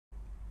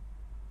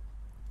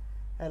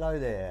Hello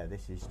there,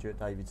 this is Stuart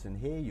Davidson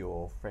here,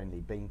 your friendly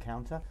bean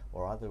counter,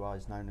 or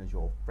otherwise known as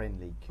your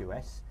friendly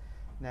QS.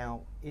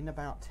 Now, in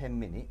about 10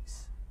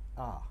 minutes,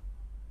 I'm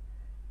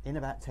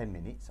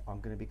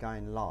going to be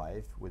going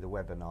live with a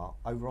webinar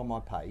over on my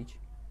page,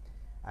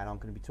 and I'm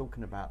going to be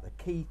talking about the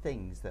key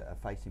things that are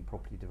facing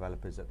property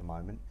developers at the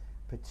moment,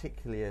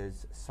 particularly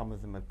as some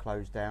of them have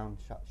closed down,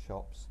 shut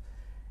shops,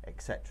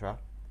 etc.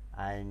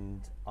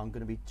 And I'm going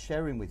to be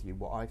sharing with you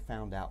what I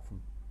found out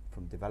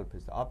from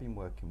developers that I've been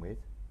working with.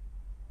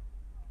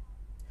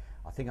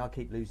 I think I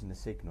keep losing the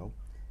signal.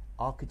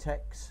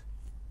 Architects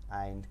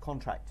and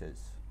contractors.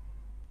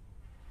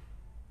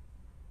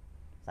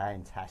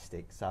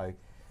 Fantastic. So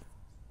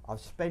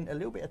I've spent a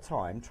little bit of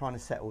time trying to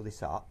set all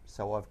this up.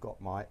 So I've got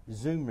my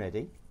Zoom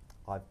ready,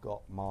 I've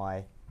got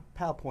my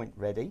PowerPoint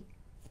ready,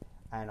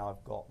 and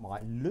I've got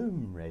my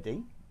Loom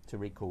ready to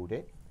record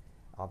it.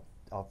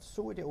 I've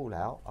sorted it all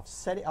out. I've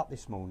set it up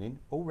this morning,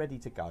 all ready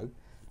to go.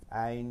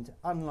 And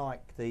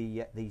unlike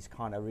these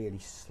kind of really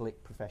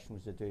slick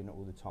professionals that are doing it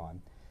all the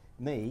time,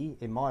 me,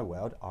 in my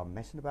world, I'm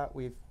messing about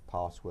with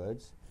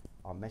passwords,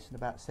 I'm messing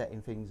about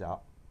setting things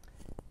up,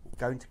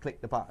 going to click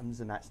the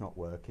buttons and that's not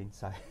working,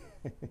 so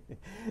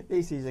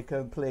this is a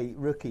complete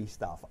rookie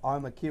stuff.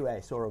 I'm a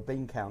QS or a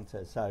bean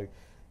counter, so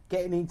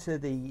getting into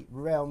the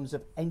realms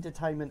of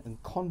entertainment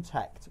and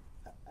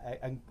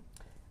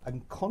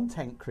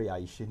content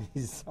creation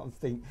is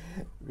something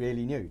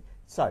really new.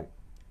 So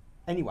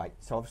anyway,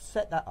 so I've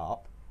set that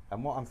up,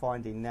 and what I'm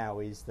finding now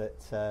is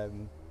that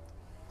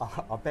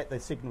I bet the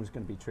signal's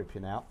going to be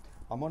tripping out.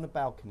 I'm on a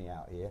balcony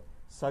out here,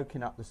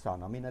 soaking up the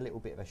sun. I'm in a little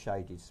bit of a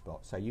shaded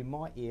spot, so you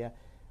might hear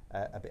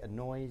a bit of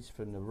noise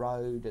from the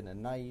road and the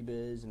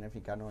neighbours and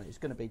everything going on. It's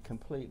going to be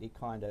completely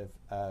kind of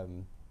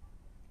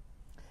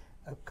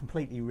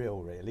completely real,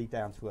 really,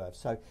 down to earth.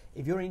 So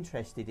if you're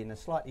interested in a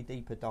slightly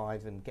deeper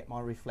dive and get my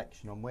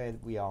reflection on where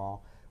we are,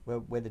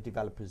 where the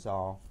developers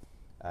are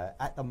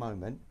at the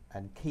moment,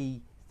 and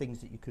key things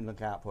that you can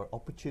look out for,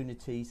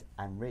 opportunities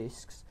and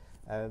risks,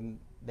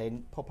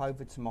 then pop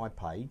over to my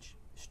page,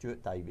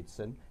 Stuart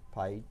Davidson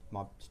page,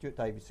 my Stuart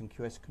Davidson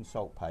QS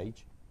Consult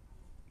page,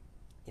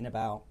 in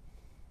about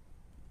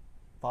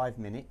 5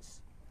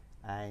 minutes,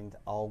 and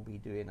I'll be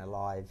doing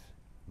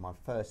my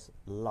first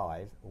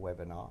live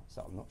webinar.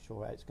 So I'm not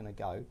sure how it's going to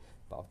go,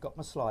 but I've got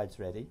my slides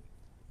ready,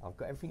 I've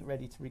got everything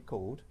ready to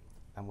record,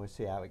 and we'll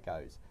see how it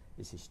goes.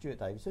 This is Stuart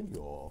Davidson,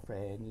 your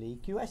friendly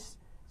QS,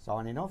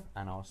 signing off,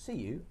 and I'll see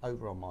you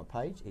over on my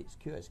page. It's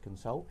QS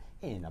Consult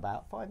in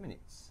about 5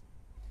 minutes.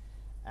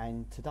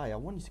 And today I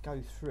wanted to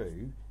go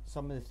through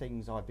some of the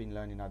things I've been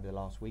learning over the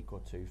last week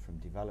or two from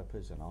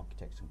developers and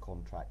architects and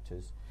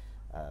contractors,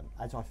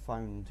 as I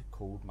made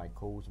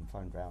calls and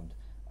phoned around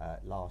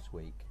last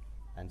week,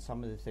 and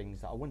some of the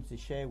things that I wanted to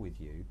share with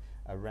you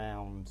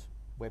around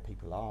where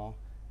people are,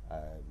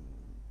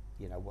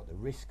 you know, what the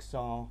risks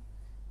are,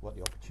 what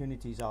the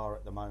opportunities are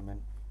at the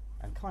moment,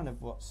 and kind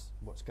of what's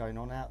going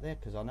on out there,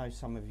 because I know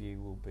some of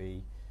you will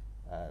be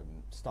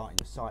starting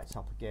your sites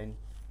up again.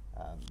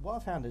 What I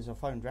found is I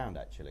phoned round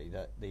actually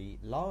that the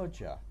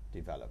larger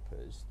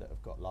developers that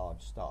have got large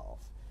staff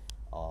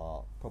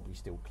are probably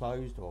still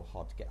closed or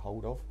hard to get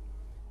hold of,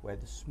 where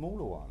the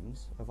smaller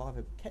ones have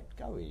either kept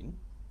going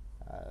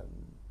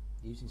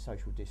using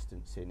social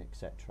distancing,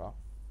 etc.,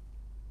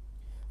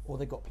 or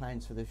they've got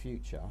plans for the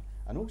future.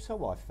 And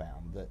also I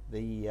found that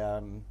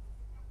the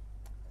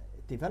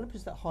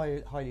developers that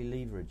are highly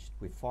leveraged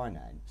with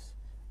finance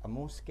are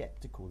more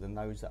sceptical than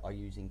those that are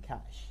using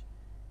cash.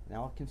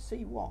 Now I can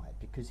see why,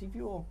 because if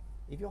you're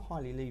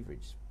highly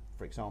leveraged,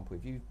 for example,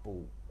 if you've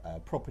bought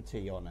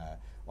property on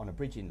a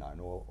bridging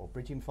loan or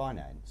bridging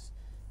finance,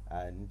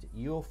 and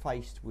you're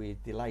faced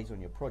with delays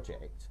on your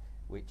project,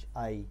 which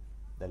the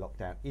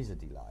lockdown is a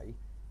delay,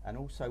 and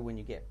also when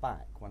you get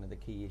back, one of the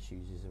key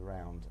issues is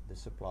around the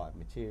supply of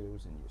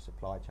materials and your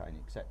supply chain,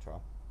 etc.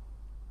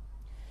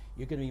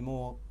 You're going to be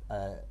more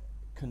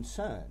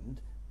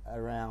concerned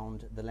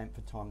around the length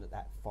of time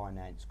that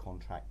finance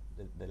contract,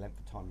 the length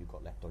of time you've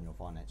got left on your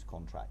finance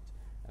contract.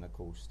 And of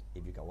course,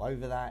 if you go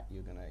over that,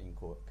 you're going to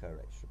incur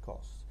extra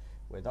costs.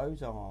 Where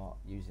those are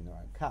using their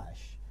own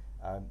cash,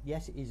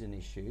 yes, it is an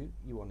issue.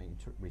 You want a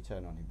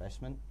return on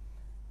investment,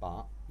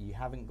 but you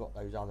haven't got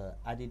those other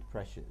added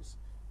pressures.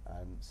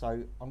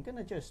 So I'm going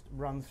to just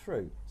run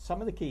through some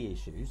of the key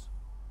issues,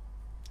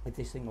 if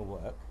this thing will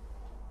work.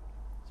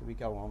 So we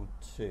go on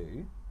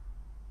to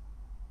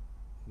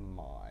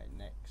my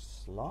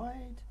next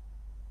slide.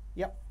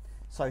 Yep,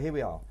 so here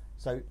we are.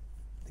 So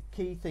the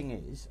key thing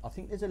is, I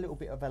think there's a little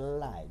bit of a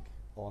lag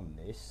on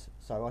this,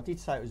 so I did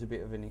say it was a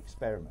bit of an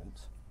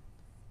experiment.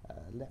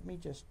 Let me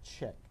just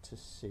check to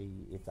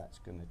see if that's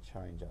going to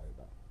change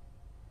over.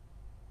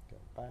 Go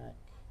back.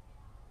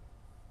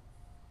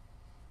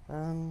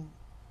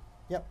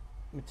 Yep,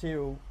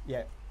 material.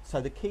 Yeah,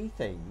 so the key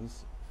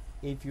things,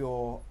 if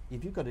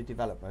you've got a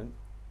development,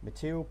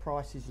 material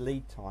prices,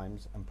 lead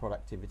times and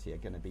productivity are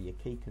going to be your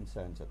key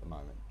concerns at the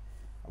moment.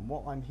 And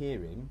what I'm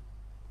hearing,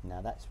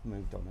 now that's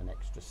moved on an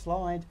extra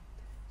slide,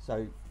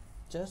 so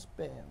Just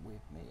bear with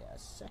me a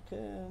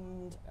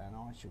second and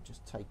I shall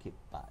just take it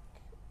back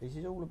this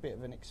is all a bit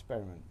of an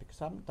experiment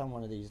because I haven't done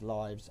one of these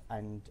lives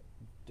and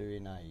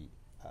doing a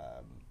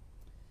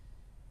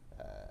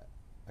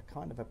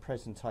kind of a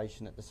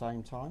presentation at the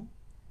same time.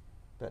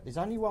 But there's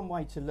only one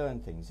way to learn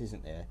things,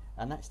 isn't there?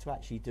 And that's to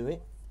actually do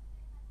it.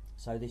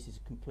 So this is a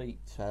complete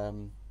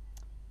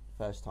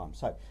first time.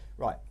 So,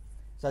 right.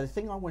 So the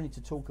thing I wanted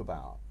to talk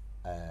about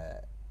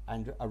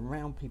and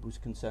around people's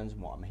concerns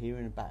and what I'm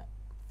hearing about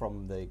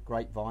from the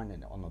grapevine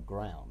and on the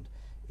ground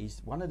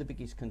is one of the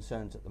biggest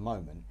concerns at the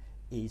moment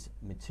is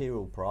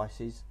material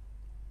prices.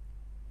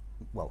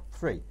 Well,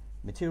 three.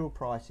 Material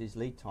prices,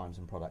 lead times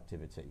and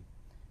productivity.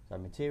 So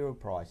material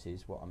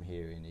prices, what I'm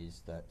hearing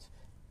is that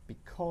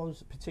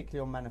because, particularly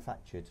on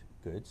manufactured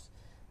goods,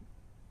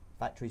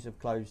 factories have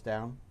closed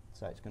down,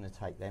 so it's going to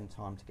take them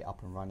time to get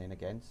up and running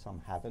again. Some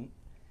haven't.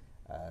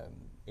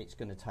 It's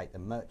going to take the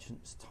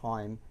merchants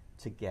time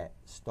to get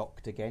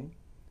stocked again,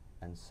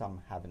 and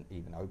some haven't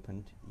even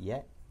opened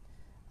yet.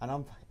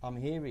 And I'm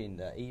hearing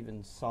that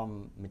even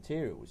some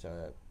materials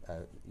are,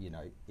 you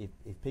know,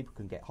 if people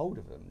can get hold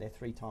of them, they're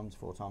 3 times,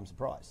 4 times the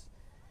price.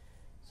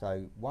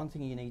 So one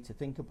thing you need to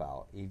think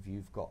about if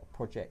you've got a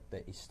project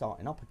that is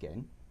starting up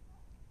again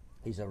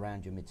is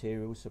around your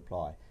material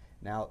supply.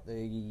 Now,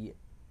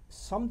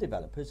 some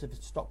developers have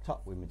stocked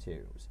up with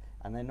materials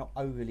and they're not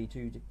overly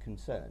too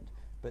concerned.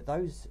 But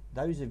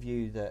those of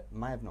you that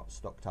may have not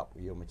stocked up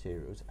with your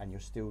materials and you're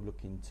still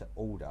looking to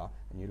order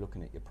and you're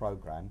looking at your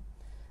program,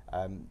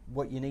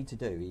 what you need to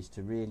do is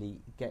to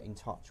really get in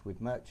touch with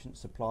merchant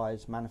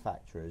suppliers,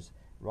 manufacturers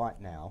right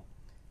now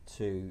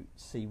to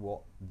see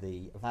what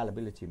the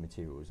availability of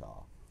materials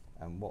are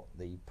and what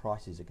the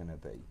prices are going to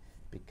be.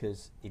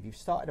 Because if you've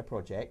started a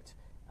project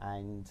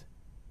and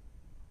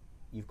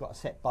you've got a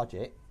set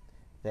budget,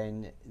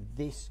 then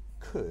this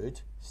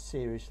could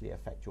seriously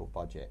affect your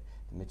budget,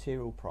 the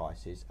material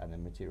prices and the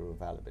material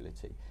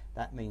availability.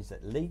 That means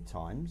that lead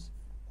times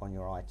on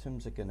your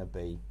items are going to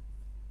be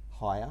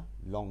higher,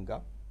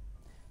 longer.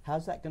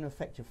 How's that going to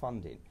affect your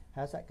funding?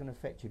 How's that going to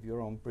affect you if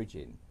you're on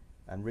bridging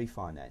and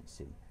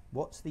refinancing?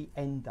 What's the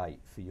end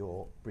date for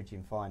your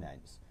bridging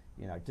finance?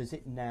 You know, does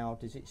it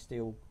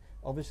still,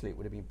 obviously it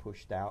would have been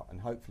pushed out and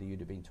hopefully you'd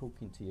have been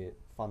talking to your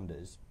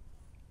funders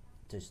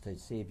just to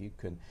see if you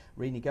can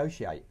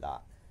renegotiate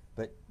that.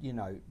 But, you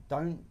know,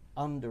 don't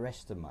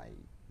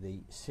underestimate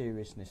the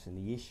seriousness and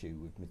the issue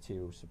with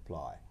material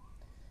supply.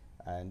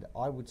 And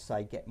I would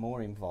say get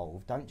more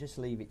involved. Don't just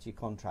leave it to your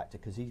contractor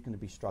because he's going to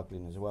be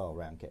struggling as well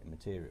around getting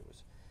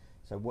materials.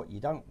 So what you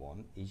don't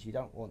want is you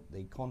don't want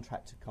the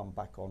contractor to come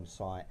back on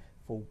site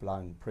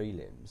full-blown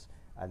prelims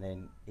and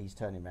then he's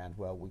turning around,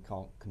 well, we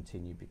can't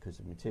continue because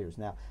of materials.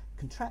 Now,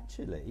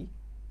 contractually,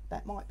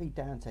 that might be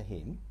down to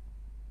him,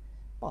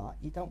 but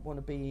you don't want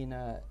to be in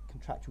a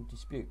contractual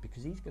dispute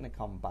because he's going to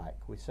come back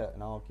with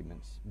certain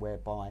arguments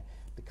whereby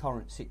the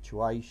current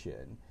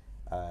situation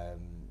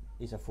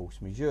is a force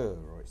majeure,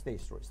 or it's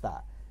this or it's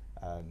that.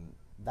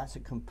 That's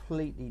a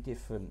completely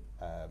different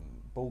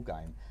ball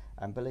game,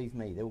 and believe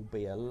me, there will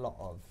be a lot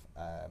of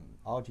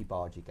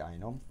argy-bargy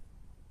going on,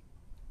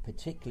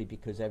 particularly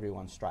because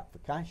everyone's strapped for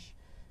cash.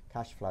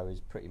 Cash flow is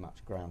pretty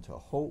much ground to a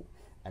halt,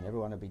 and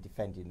everyone will be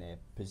defending their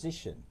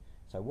position.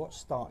 So what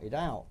started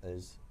out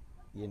as,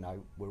 you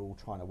know, we're all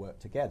trying to work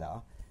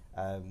together,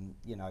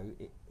 you know,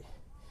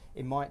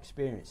 in my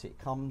experience, it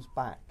comes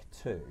back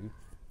to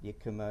your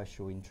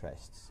commercial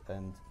interests.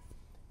 And,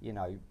 you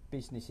know,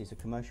 businesses are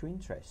commercial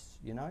interests,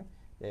 you know.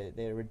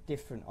 They're a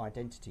different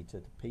identity to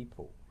the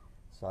people.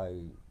 So,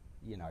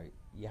 you know,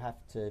 you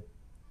have to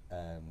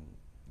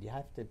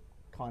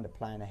kind of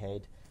plan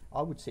ahead.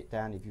 I would sit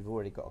down if you've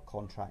already got a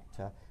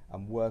contractor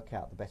and work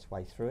out the best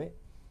way through it.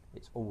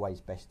 It's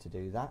always best to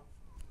do that.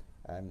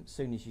 As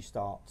soon as you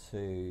start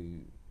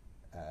to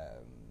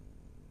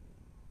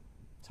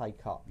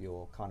take up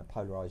your kind of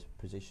polarised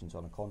positions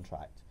on a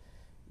contract,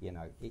 you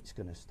know, it's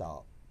going to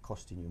start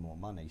costing you more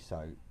money.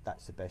 So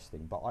that's the best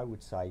thing. But I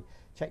would say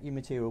check your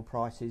material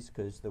prices,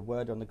 because the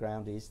word on the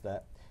ground is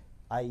that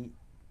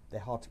they're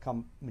hard to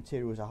come,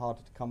 materials are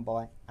harder to come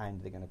by,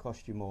 and they're going to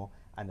cost you more,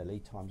 and the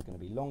lead time is going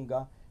to be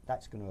longer.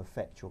 That's going to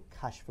affect your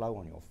cash flow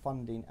on your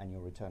funding and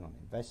your return on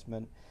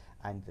investment,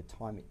 and the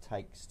time it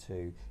takes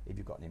to, if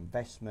you've got an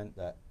investment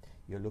that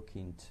you're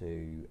looking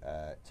to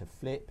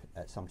flip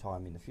at some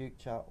time in the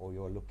future, or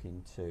you're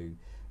looking to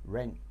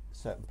rent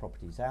certain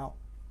properties out,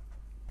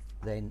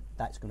 then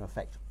that's going to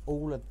affect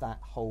all of that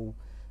whole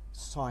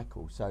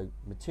cycle. So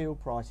material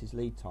prices,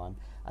 lead time,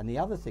 and the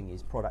other thing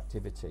is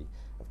productivity.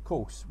 Of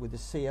course, with the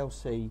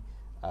CLC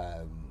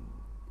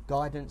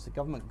guidance, the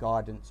government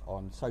guidance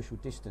on social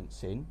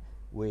distancing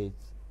with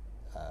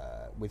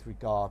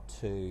regard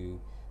to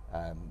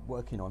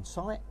working on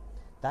site,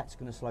 that's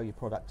going to slow your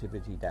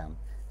productivity down.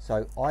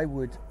 So I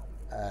would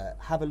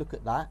have a look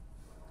at that,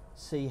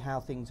 see how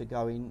things are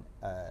going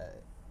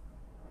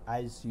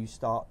as you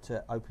start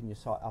to open your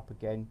site up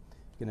again.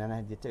 You're going to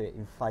have to do it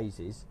in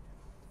phases,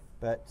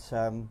 but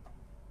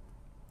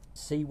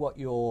see what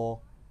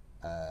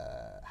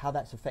how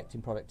that's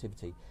affecting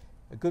productivity.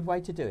 A good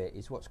way to do it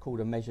is what's called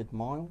a measured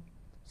mile.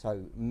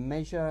 So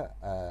measure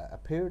a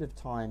period of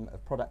time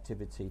of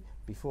productivity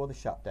before the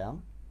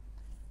shutdown,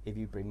 if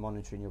you've been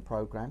monitoring your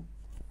program,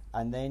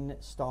 and then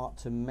start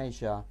to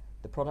measure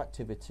the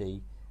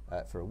productivity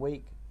for a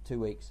week, 2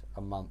 weeks,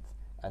 a month,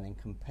 and then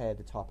compare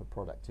the type of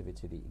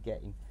productivity that you're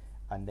getting,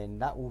 and then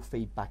that will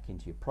feed back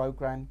into your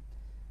program.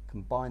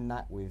 Combine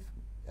that with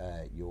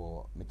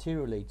your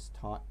material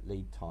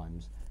lead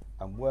times,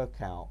 and work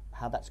out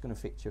how that's going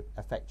to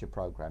affect your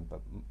program,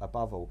 but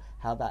above all,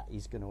 how that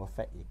is going to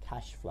affect your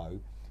cash flow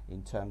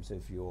in terms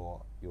of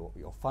your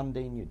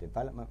funding, your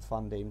development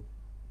funding,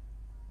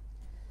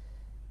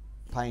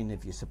 paying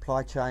of your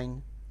supply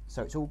chain.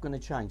 So it's all going to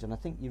change, and I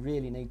think you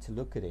really need to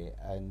look at it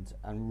and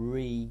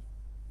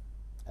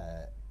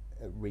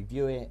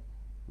review it,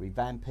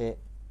 revamp it,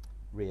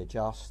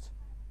 readjust,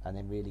 and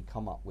then really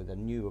come up with a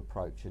new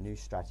approach, a new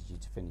strategy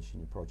to finishing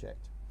your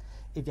project.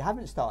 If you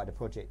haven't started a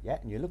project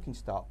yet and you're looking to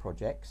start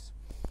projects,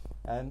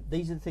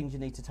 these are the things you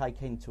need to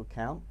take into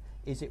account.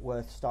 Is it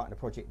worth starting a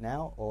project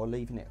now or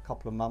leaving it a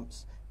couple of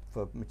months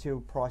for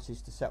material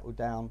prices to settle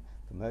down,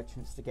 for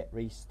merchants to get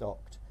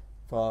restocked,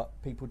 for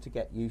people to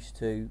get used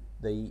to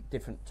the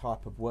different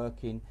type of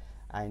working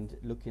and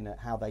looking at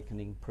how they can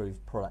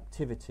improve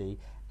productivity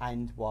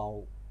and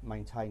while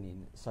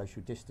maintaining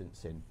social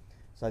distancing?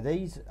 So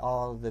these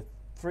are the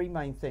three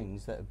main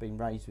things that have been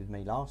raised with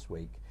me last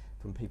week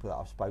from people that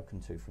I've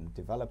spoken to, from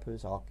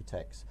developers,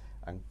 architects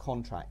and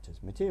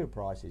contractors: material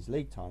prices,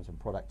 lead times and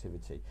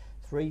productivity.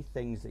 Three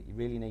things that you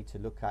really need to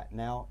look at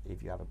now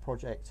if you have a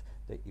project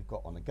that you've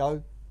got on the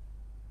go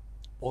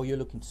or you're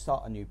looking to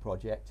start a new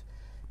project.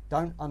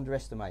 Don't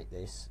underestimate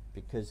this,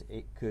 because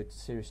it could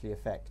seriously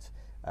affect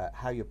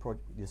how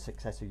the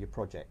success of your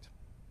project.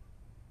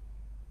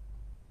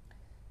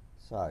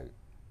 So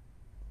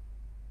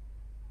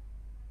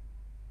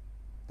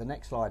the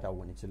next slide I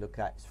wanted to look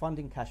at is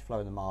funding, cash flow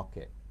in the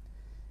market.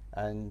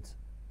 And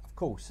of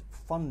course,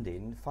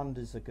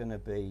 funders are going to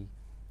be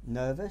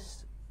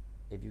nervous.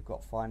 If you've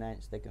got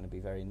finance, they're going to be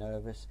very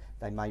nervous.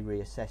 They may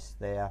reassess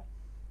their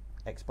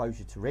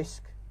exposure to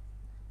risk.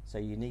 So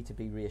you need to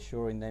be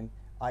reassuring them,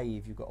 A,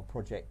 if you've got a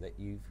project that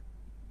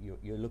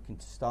you're looking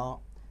to start,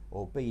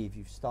 or B, if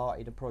you've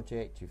started a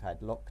project, you've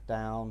had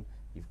lockdown,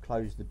 you've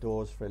closed the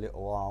doors for a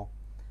little while.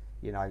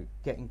 You know,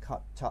 get in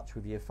touch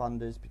with your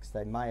funders, because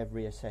they may have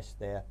reassessed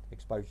their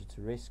exposure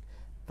to risk.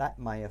 That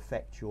may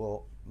affect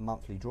your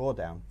monthly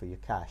drawdown for your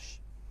cash.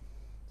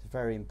 It's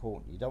very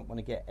important. You don't want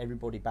to get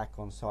everybody back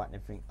on site and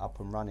everything up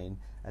and running,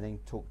 and then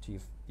talk to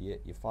your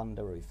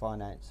funder or your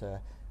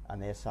financer,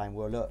 and they're saying,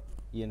 well, look,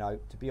 you know,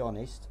 to be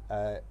honest,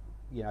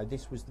 you know,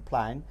 this was the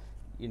plan.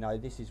 You know,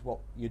 this is what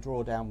your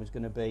drawdown was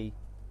going to be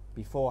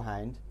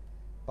beforehand,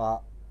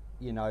 but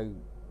you know,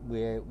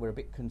 we're a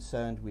bit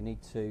concerned. We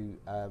need to.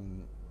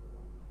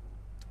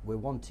 We're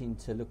wanting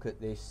to look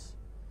at this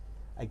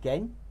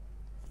again,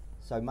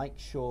 so make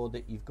sure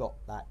that you've got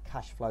that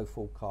cash flow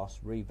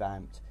forecast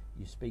revamped.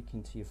 You're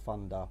speaking to your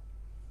funder,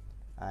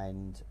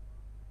 and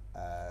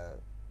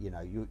you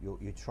know,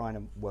 you're trying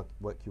to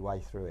work your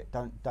way through it.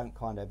 Don't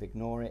kind of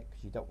ignore it,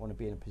 because you don't want to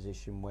be in a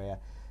position where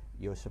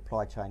your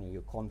supply chain or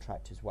your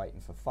contractor's waiting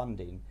for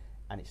funding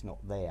and it's not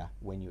there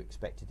when you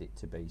expected it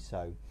to be.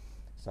 So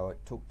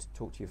talk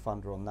to your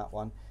funder on that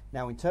one.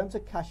 Now, in terms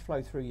of cash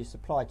flow through your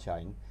supply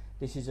chain,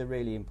 this is a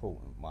really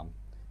important one,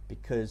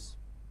 because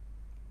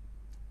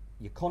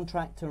your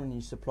contractor and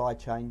your supply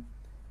chain,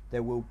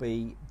 there will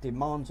be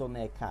demands on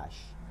their cash.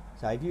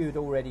 So if you had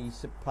already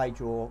paid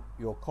your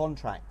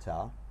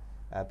contractor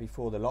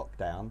before the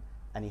lockdown,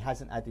 and he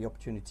hasn't had the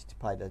opportunity to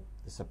pay the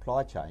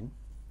supply chain,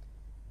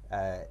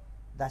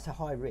 that's a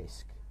high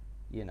risk.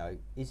 You know,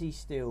 is he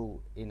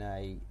still in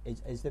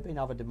has there been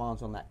other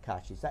demands on that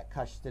cash? Is that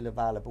cash still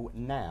available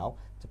now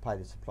to pay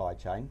the supply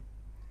chain?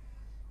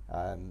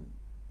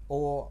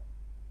 Or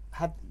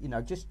have, you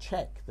know, just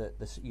check that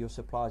your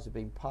suppliers are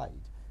being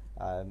paid.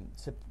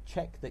 So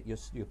check that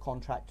your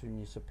contractor and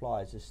your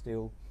suppliers are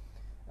still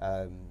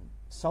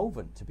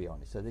solvent, to be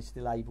honest, so they're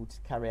still able to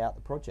carry out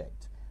the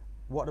project.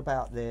 What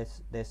about their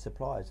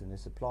suppliers and their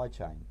supply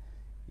chain?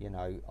 You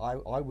know,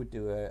 I would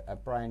do a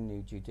brand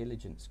new due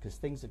diligence, because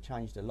things have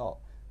changed a lot.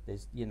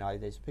 There's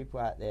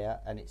people out there,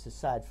 and it's a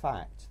sad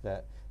fact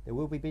that there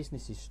will be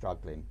businesses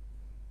struggling.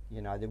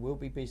 You know, there will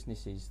be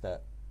businesses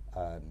that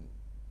are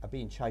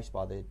being chased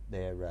by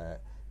their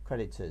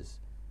creditors.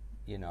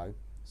 You know,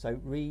 so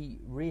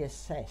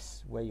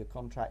reassess where your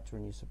contractor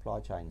and your supply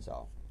chains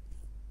are.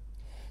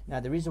 Now,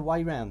 there is a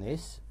way around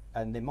this,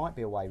 and there might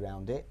be a way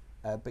around it,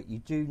 but you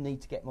do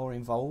need to get more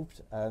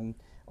involved.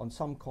 On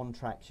some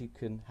contracts, you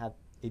can have,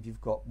 if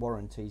you've got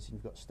warranties and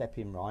you've got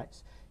step-in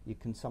rights, you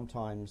can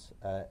sometimes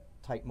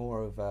take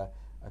more of a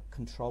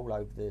control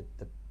over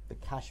the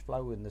cash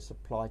flow and the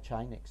supply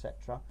chain,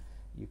 etc.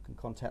 You can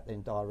contact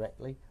them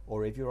directly.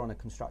 Or if you're on a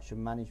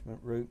construction management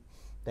route,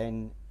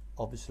 then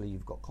obviously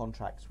you've got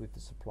contracts with the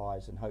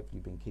suppliers, and hopefully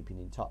you've been keeping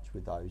in touch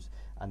with those,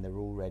 and they're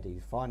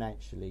already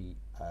financially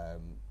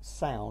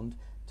sound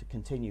to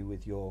continue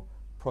with your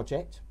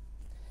project.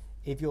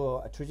 If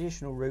you're a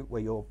traditional route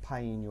where you're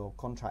paying your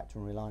contractor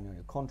and relying on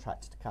your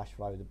contractor to cash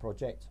flow the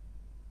project,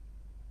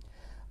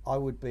 I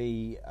would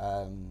be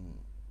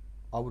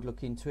I would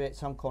look into it.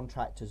 Some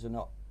contractors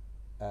are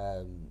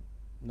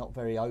not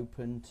very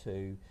open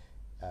to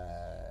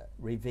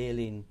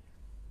revealing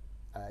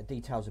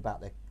details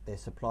about their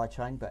supply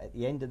chain, but at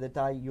the end of the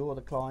day, you're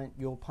the client,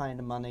 you're paying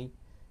the money.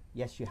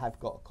 Yes, you have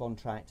got a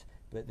contract,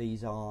 but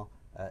these are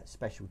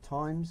special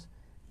times.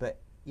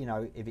 But you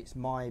know, if it's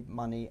my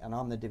money and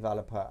I'm the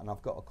developer and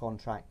I've got a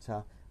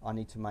contractor, I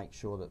need to make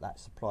sure that that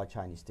supply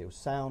chain is still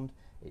sound,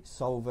 it's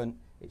solvent,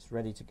 it's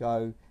ready to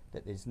go,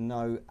 that there's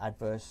no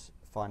adverse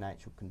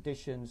financial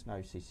conditions, no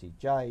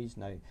CCJs,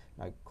 no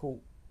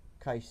court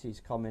cases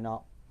coming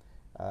up.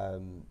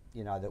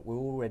 You know, that we're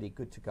already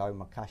good to go,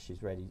 my cash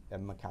is ready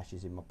and my cash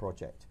is in my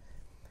project.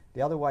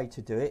 The other way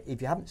to do it,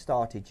 if you haven't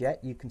started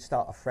yet, you can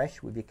start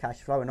afresh with your cash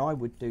flow, and I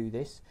would do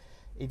this.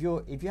 If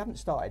you haven't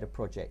started a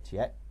project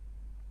yet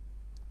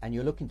and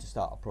you're looking to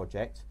start a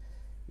project,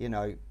 you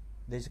know,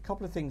 there's a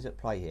couple of things at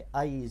play here.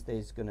 A is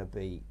there's going to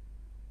be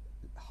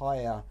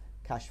higher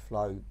cash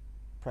flow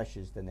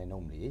pressures than there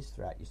normally is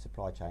throughout your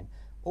supply chain.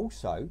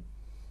 Also,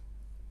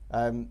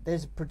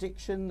 there's a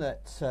prediction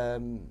that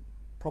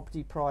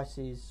property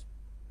prices,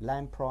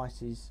 land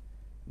prices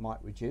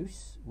might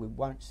reduce. We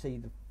won't see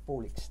the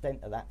full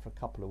extent of that for a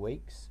couple of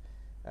weeks.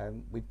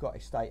 We've got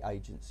estate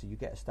agents, so you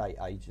get estate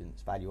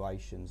agents,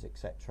 valuations,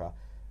 etc.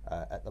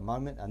 At the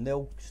moment, and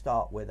they'll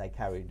start where they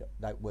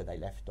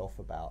left off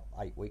about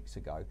 8 weeks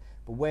ago.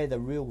 But where the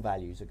real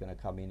values are going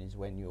to come in is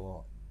when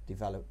your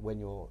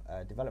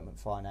development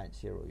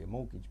financier or your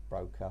mortgage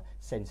broker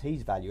sends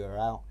his valuer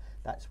out.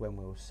 That's when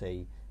we'll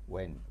see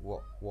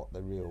what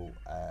the real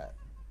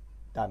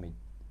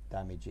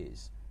damage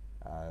is.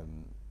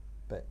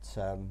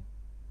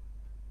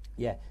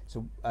 Yeah,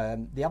 so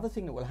the other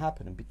thing that will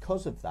happen, and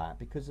because of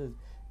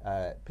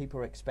people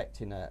are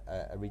expecting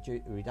a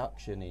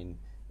reduction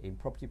in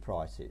property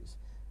prices,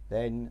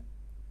 then,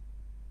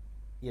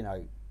 you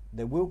know,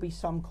 there will be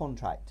some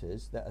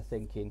contractors that are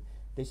thinking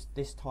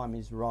this time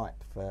is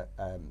ripe for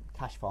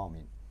cash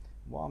farming.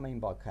 What I mean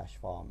by cash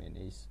farming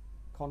is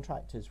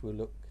contractors will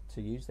look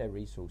to use their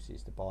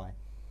resources to buy,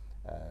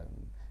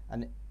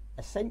 and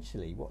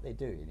essentially what they're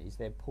doing is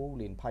they're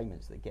pooling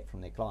payments they get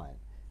from their client.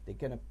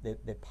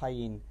 They're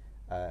paying.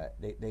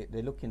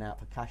 They're looking out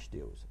for cash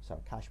deals,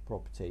 so cash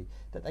property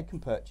that they can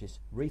purchase,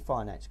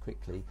 refinance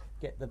quickly,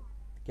 get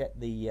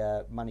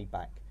the money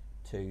back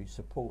to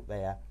support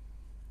their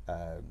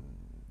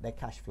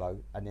cash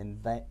flow, and then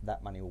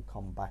that money will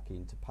come back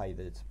in to pay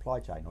the supply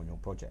chain on your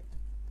project.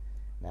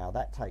 Now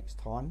that takes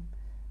time,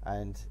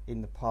 and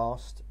in the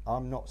past,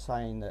 I'm not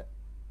saying that,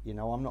 you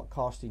know, I'm not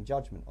casting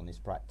judgment on this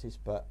practice,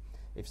 but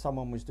if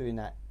someone was doing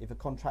that, if a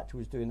contractor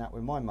was doing that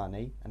with my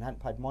money and hadn't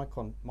paid my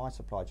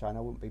supply chain, I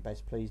wouldn't be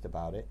best pleased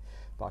about it.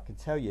 But I can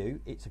tell you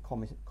it's a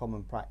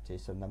common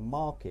practice, and the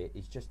market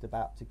is just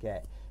about to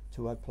get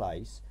to a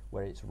place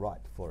where it's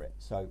ripe for it.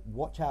 So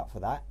watch out for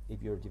that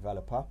if you're a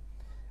developer.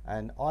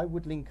 And I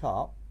would link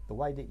up, the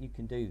way that you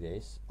can do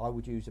this, I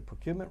would use a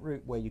procurement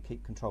route where you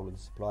keep control of the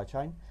supply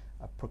chain,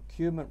 a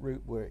procurement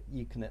route where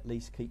you can at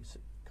least keep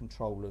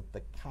control of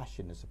the cash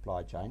in the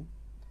supply chain.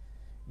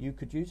 You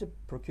could use a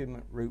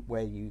procurement route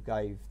where you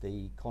gave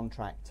the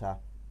contractor,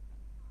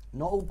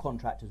 not all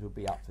contractors would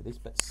be up for this,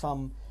 but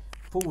some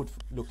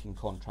forward-looking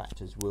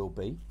contractors will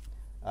be,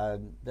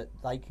 that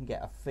they can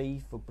get a fee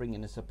for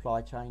bringing a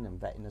supply chain and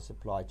vetting the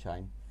supply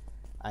chain,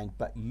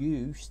 but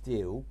you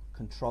still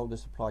control the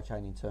supply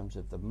chain in terms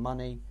of the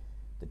money,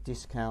 the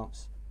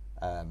discounts,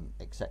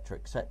 etc.,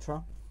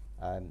 etc.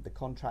 The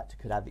contractor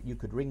could have it. You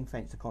could ring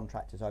fence the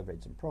contractor's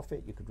overheads and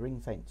profit. You could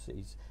ring fence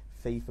his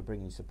fee for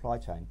bringing supply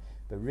chain.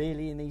 But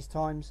really, in these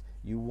times,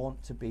 you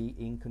want to be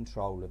in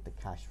control of the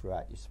cash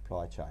throughout your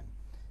supply chain,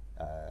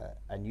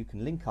 and you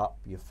can link up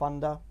your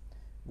funder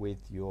with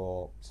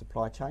your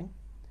supply chain,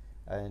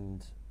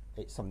 and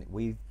it's something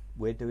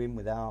we're doing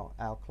with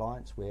our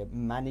clients. We're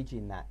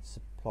managing that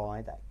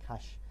supply, that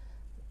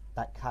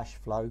cash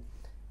flow,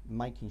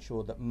 making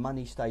sure that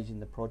money stays in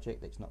the project,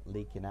 that it's not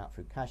leaking out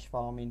through cash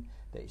farming,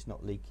 that it's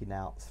not leaking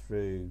out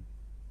through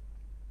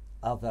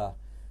other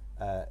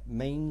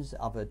means,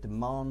 other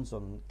demands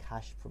on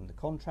cash from the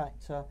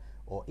contractor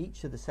or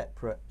each of the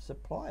separate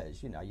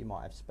suppliers. You know, you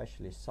might have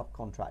specialist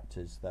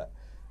subcontractors that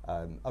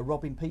are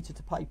robbing Peter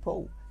to pay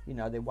Paul. You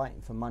know, they're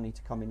waiting for money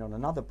to come in on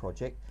another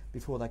project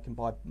before they can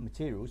buy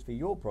materials for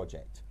your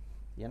project.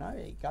 You know,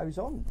 it goes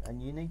on,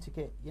 and you need to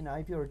get, you know,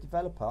 if you're a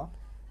developer,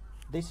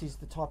 this is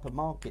the type of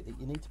market that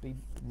you need to be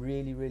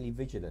really, really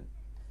vigilant.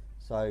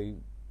 So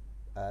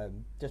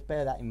just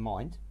bear that in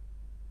mind.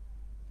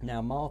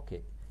 Now,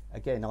 market.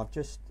 Again, I've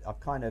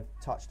kind of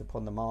touched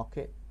upon the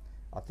market.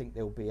 I think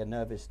there will be a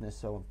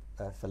nervousness for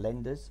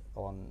lenders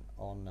on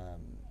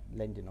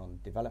lending on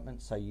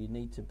development. So you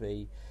need to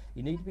be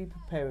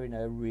preparing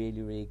a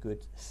really, really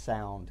good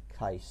sound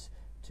case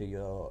to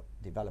your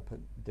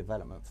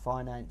development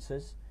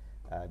financiers.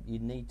 You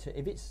need to,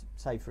 if it's,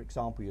 say for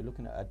example, you're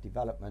looking at a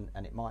development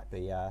and it might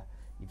be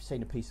you've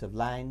seen a piece of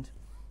land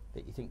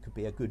that you think could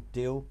be a good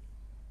deal,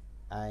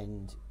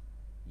 and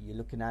you're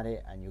looking at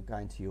it and you're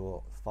going to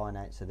your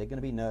financer. They're going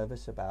to be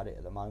nervous about it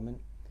at the moment.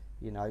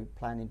 You know,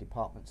 planning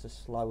departments are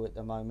slow at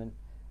the moment.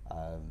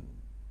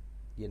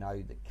 You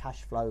know, the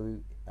cash flow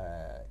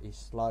is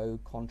slow.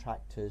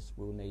 Contractors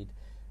will need,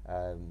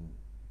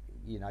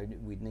 you know,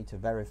 we'd need to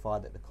verify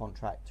that the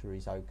contractor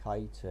is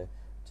okay to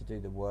do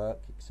the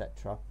work,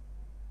 etc.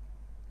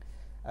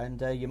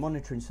 And your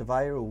monitoring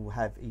surveyor will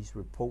have, his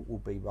report will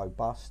be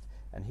robust,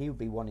 and he'll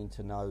be wanting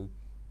to know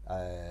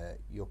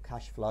your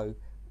cash flow,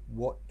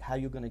 how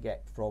you're going to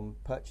get from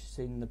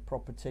purchasing the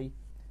property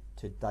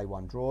to day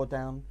one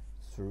drawdown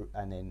through,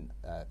 and then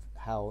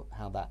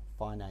how that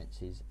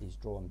finance is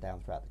drawn down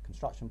throughout the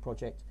construction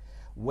project,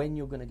 when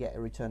you're going to get a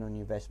return on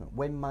your investment,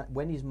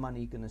 when is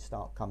money going to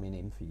start coming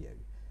in for you.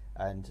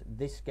 And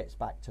this gets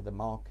back to the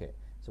market.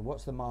 So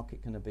what's the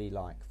market going to be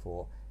like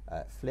for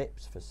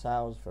flips, for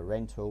sales, for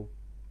rental?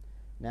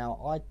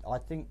 Now I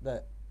think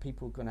that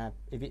people are going to have,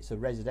 if it's a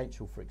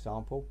residential, for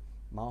example,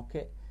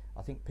 market,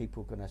 I think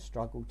people are going to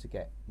struggle to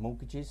get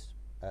mortgages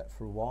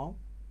for a while.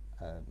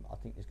 I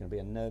think there's going to be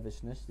a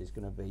nervousness. There's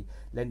going to be,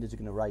 lenders are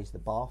going to raise the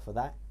bar for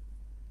that.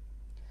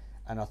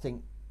 And I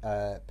think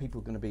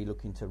people are going to be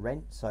looking to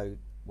rent. So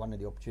one of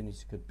the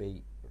opportunities could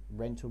be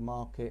rental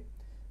market,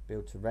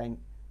 build to rent,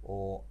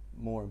 or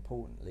more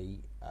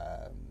importantly,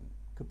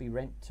 could be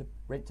rent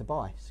to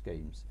buy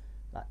schemes,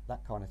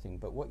 that kind of thing.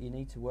 But what you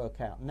need to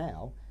work out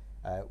now,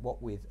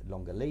 what with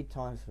longer lead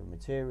times for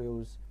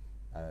materials,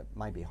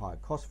 maybe higher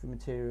cost for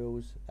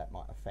materials, that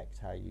might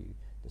affect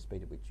the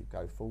speed at which you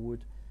go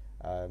forward.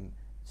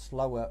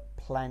 Slower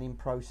planning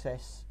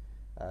process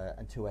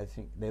until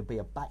everything, there'll be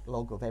a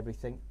backlog of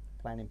everything,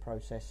 planning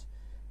process.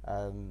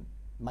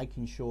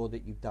 Making sure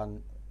that you've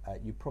done,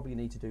 you probably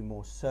need to do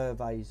more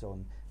surveys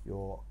on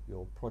your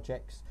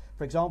projects.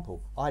 For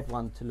example, I had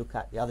one to look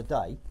at the other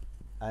day,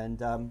 and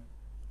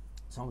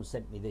someone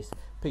sent me this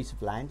piece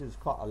of land. It was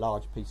quite a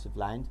large piece of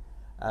land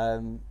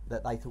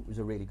that they thought was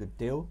a really good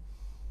deal,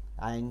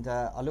 and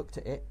I looked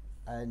at it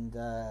and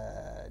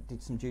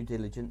did some due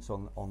diligence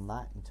on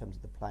that in terms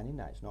of the planning.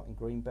 Now, it's not in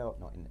Greenbelt,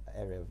 not in the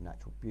area of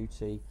natural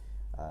beauty.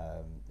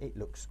 It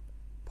looks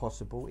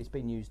possible. It's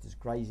been used as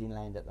grazing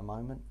land at the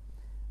moment.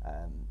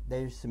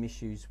 There's some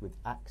issues with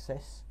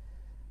access,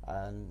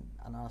 and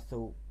I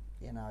thought,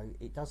 you know,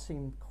 it does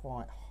seem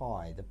quite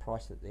high, the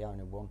price that the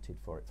owner wanted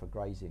for it for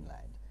grazing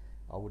land.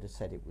 I would have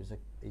said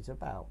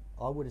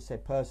I would have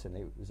said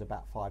personally it was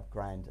about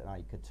 £5,000 an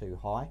acre too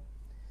high,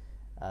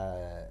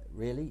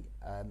 really.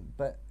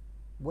 But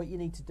what you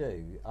need to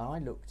do, I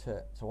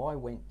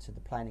went to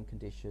the planning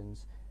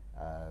conditions,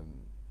 I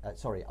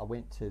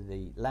went to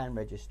the land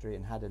registry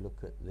and had a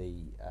look at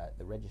the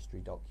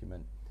registry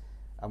document,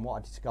 and what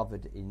I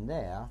discovered in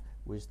there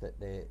was that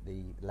the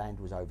land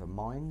was over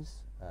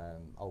mines,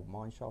 old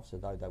mine shafts,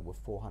 although they were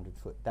 400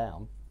 foot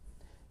down.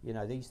 You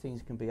know, these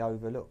things can be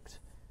overlooked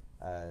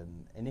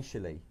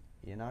initially,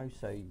 you know,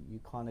 so you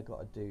kind of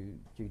got to do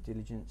due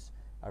diligence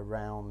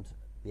around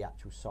the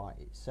actual site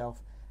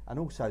itself. And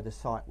also the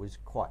site was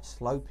quite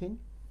sloping.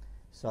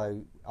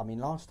 So, I mean,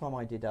 last time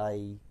I did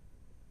a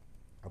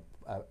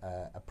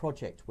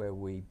project where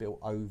we built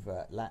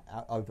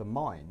over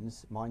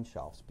mine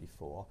shafts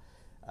before,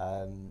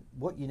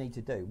 what you need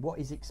to do, what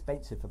is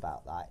expensive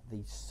about that,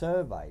 the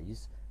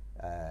surveys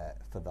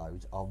for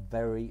those are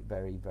very,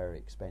 very, very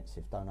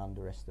expensive. Don't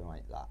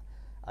underestimate that.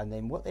 And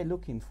then what they're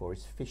looking for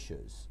is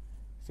fissures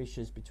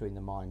between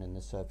the mine and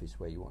the surface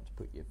where you want to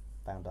put your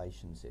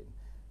foundations in.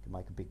 Can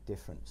make a big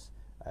difference.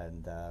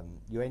 And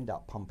you end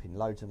up pumping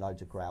loads and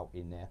loads of grout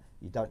in there.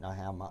 You don't know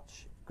how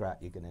much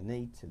grout you're going to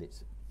need till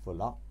it's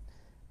full up.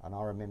 And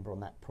I remember on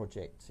that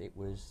project, it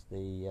was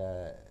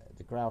the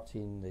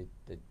grouting,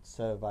 the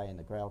survey and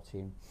the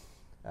grouting,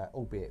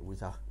 albeit it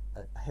was a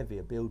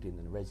heavier building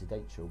than a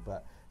residential,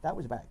 but that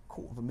was about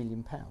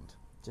 £250,000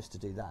 just to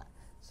do that.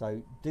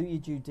 So do your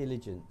due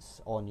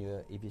diligence on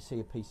if you see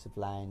a piece of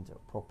land or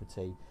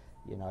property,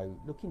 you know,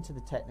 look into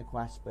the technical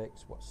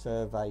aspects, what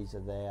surveys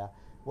are there,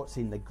 what's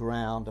in the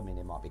ground. I mean,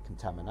 there might be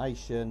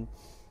contamination.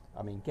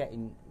 I mean,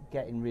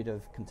 getting rid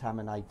of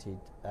contaminated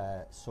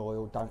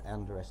soil, don't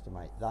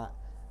underestimate that.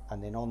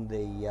 And then on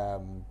the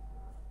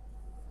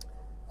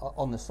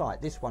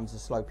site, this one's a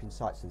sloping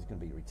site, so there's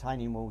going to be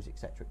retaining walls,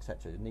 etc.,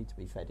 etc. that need to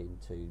be fed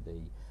into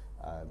the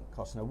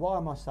cost. Now, why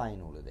am I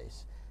saying all of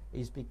this?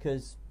 Is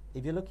because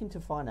if you're looking to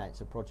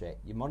finance a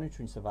project, your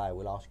monitoring surveyor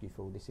will ask you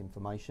for all this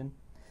information.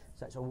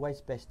 So it's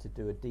always best to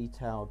do a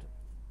detailed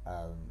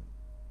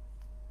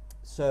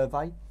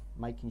survey,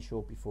 making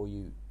sure before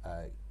you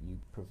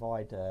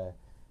provide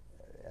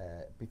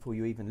before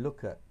you even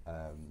look at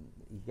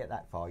you get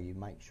that far, you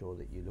make sure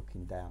that you're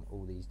looking down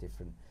all these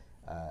different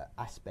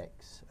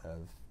aspects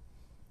of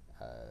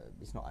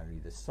it's not only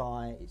the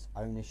site, it's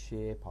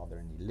ownership. Are there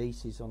any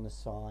leases on the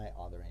site?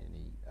 Are there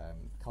any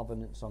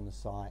covenants on the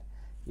site?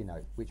 You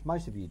know, which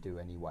most of you do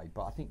anyway,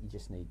 but I think you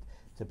just need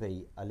to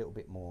be a little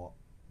bit more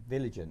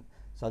vigilant.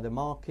 So the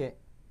market,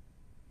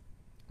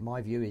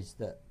 my view is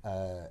that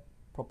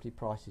property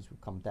prices will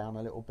come down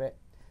a little bit.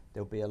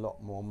 There'll be a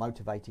lot more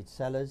motivated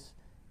sellers.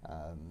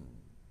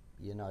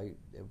 You know,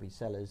 there'll be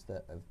sellers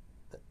that have,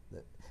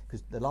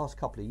 because the last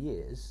couple of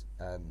years,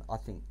 I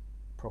think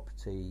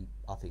property,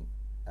 I think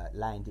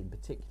land in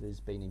particular has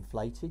been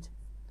inflated.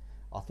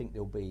 I think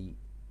there'll be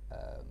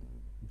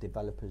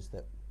developers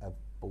that have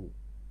bought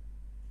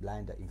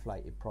land at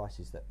inflated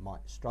prices that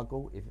might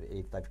struggle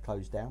if they've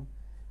closed down.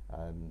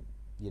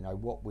 You know,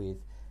 what with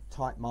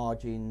tight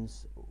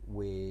margins,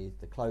 with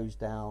the close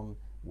down,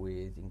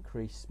 with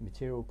increased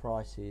material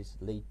prices,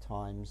 lead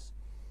times,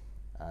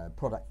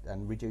 product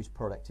and reduced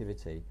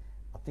productivity,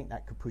 I think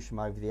that could push them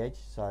over the edge.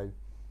 So,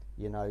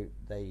 you know,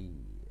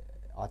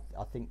 I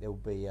think there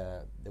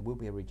will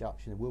be a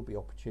reduction. There will be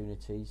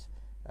opportunities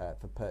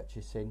for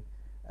purchasing,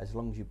 as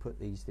long as you put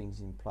these things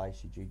in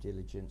place. Your due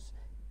diligence,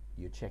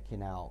 you're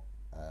checking out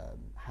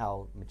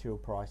how material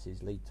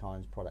prices, lead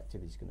times,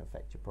 productivity is going to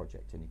affect your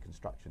project and your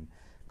construction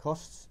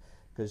costs.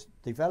 Because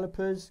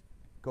developers,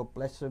 God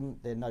bless them,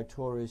 they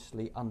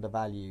notoriously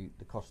undervalue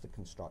the cost of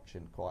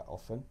construction quite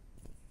often.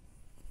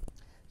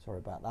 Sorry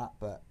about that,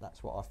 but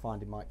that's what I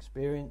find in my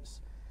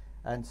experience.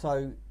 And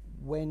so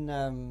when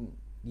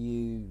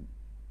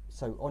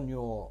so on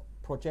your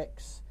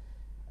projects,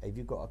 if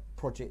you've got a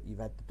project, you've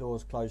had the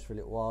doors closed for a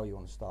little while, you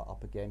want to start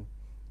up again.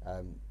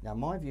 Now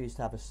my view is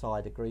to have a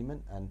side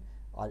agreement, and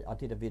I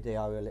did a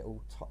video a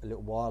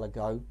little while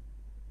ago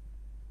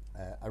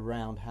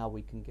around how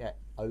we can get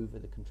over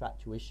the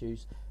contractual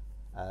issues,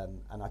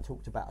 and I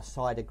talked about a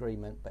side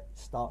agreement, but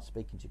start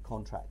speaking to your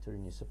contractor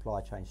and your supply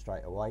chain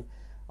straight away.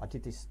 I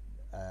did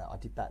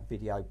that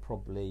video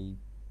probably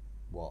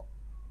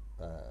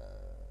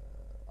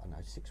I don't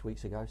know, 6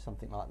 weeks ago,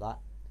 something like that.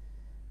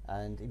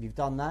 And if you've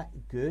done that,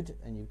 good,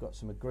 and you've got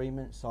some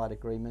agreements, side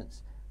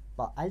agreements.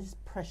 But as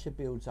pressure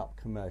builds up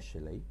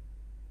commercially,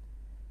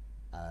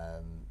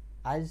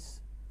 as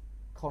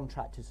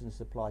contractors and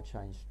supply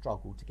chains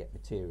struggle to get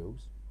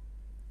materials,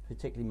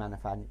 particularly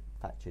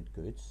manufactured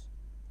goods,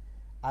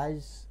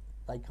 as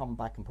they come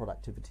back and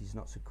productivity is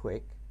not so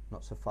quick,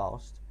 not so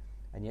fast,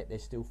 and yet they're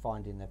still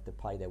finding they have to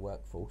pay their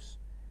workforce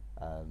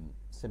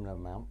similar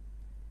amount,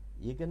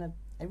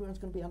 everyone's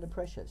going to be under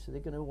pressure, so they're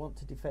going to want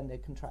to defend their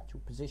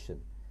contractual position.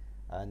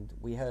 And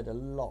we heard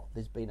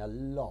there's been a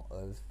lot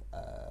of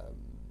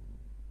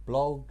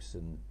blogs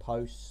and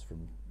posts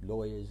from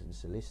lawyers and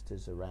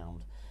solicitors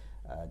around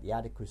the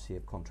adequacy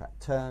of contract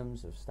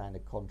terms, of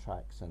standard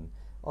contracts, and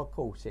of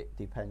course it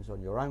depends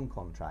on your own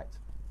contract.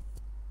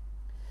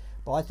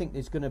 But I think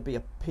there's going to be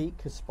a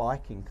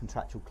spike in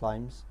contractual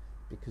claims,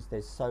 because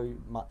there's so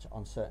much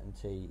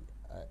uncertainty.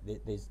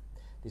 There's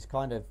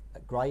kind of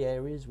grey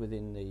areas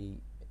within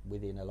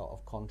a lot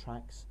of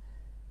contracts,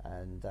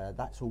 and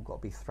that's all got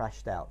to be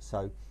thrashed out.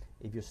 So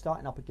if you're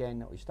starting up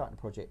again, or you're starting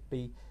a project,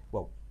 if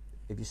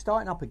you're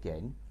starting up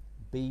again,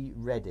 be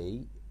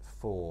ready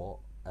for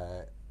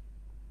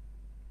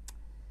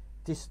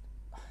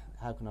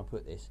how can I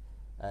put this?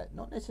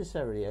 Not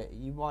necessarily,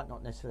 you might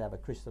not necessarily have a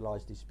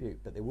crystallised dispute,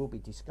 but there will be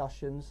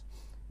discussions,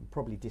 and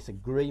probably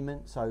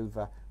disagreements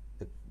over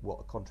what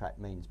a contract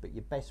means. But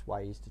your best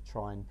way is to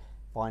try and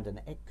find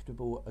an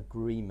equitable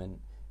agreement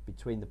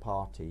between the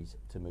parties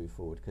to move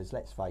forward. Because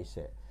let's face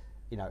it,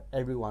 you know,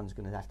 everyone's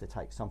going to have to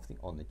take something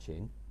on the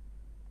chin.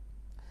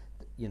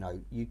 You know,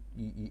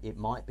 it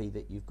might be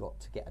that you've got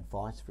to get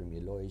advice from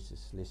your lawyers, your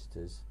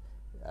solicitors,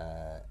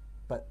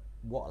 but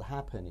what will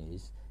happen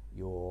is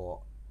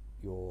your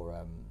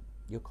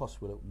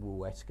costs will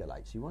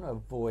escalate. So you want to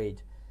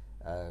avoid.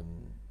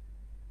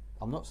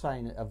 I'm not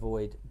saying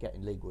avoid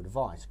getting legal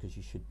advice, because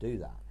you should do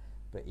that.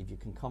 But if you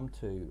can come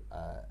to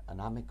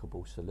an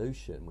amicable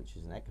solution, which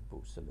is an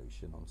equitable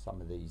solution on some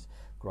of these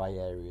grey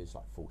areas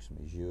like force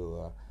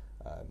majeure,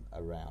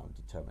 around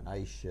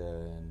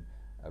determination,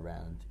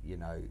 around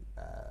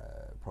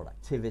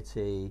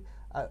productivity,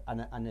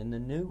 and then the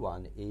new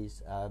one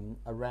is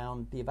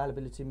around the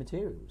availability of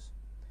materials.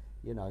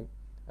 You know,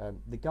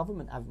 the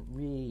government haven't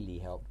really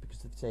helped, because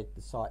they've said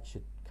the site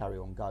should carry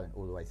on going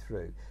all the way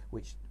through,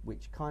 which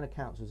kind of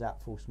counts as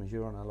out force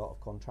majeure on a lot of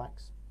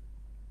contracts.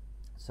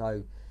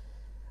 So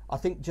I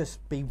think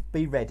just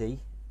be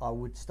ready. I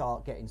would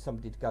start getting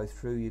somebody to go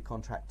through your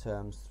contract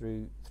terms,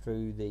 through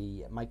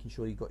the making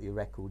sure you've got your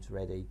records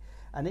ready.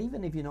 And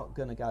even if you're not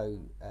going to go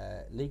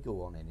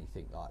legal on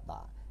anything like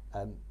that,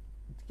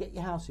 get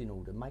your house in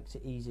order. Makes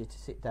it easier to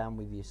sit down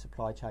with your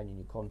supply chain and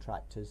your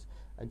contractors,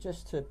 and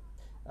just to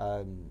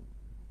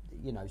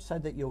so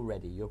that you're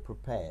ready, you're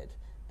prepared,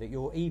 that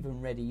you're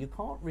even ready. You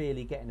can't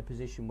really get in a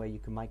position where you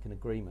can make an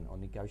agreement or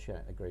negotiate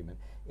an agreement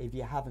if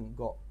you haven't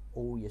got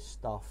all your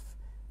stuff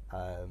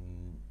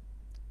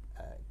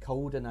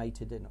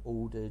coordinated and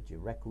ordered, your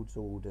records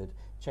ordered,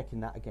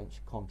 checking that against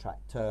your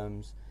contract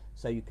terms,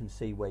 so you can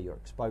see where your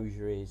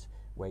exposure is,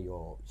 where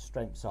your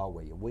strengths are,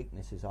 where your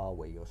weaknesses are,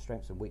 where your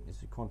strengths and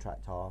weaknesses of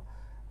contract are,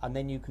 and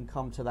then you can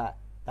come to that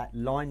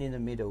line in the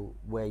middle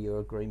where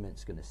your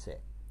agreement's going to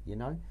sit, you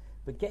know.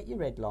 But get your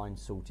red line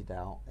sorted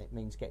out. It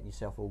means getting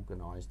yourself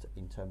organised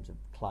in terms of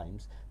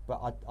claims. But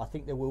I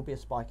think there will be a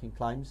spike in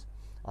claims.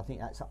 I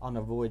think that's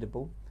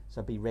unavoidable,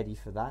 so be ready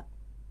for that.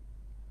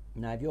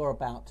 Now, if you're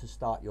about to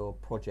start your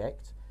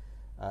project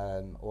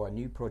or a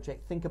new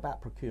project, think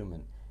about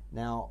procurement.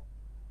 Now,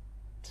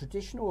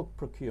 traditional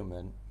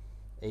procurement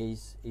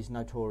is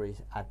notorious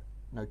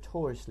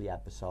notoriously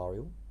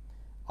adversarial.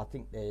 I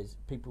think there's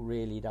people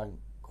really don't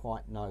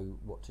quite know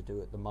what to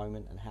do at the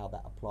moment and how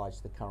that applies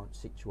to the current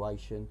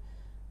situation.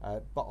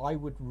 But I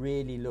would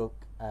really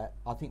look at,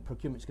 I think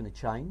procurement's going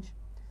to change,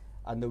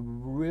 and the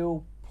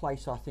real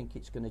place I think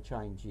it's going to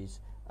change is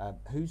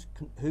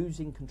who's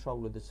in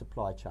control of the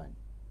supply chain.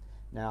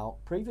 Now,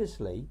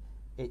 previously,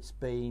 it's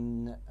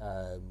been,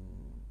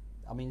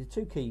 I mean, the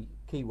two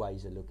key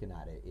ways of looking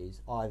at it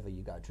is either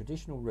you go a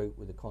traditional route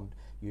with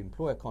you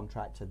employ a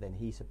contractor, then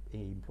he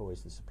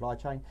employs the supply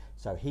chain,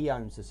 so he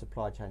owns the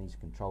supply chain, he's in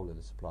control of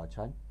the supply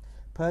chain.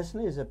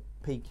 Personally, as a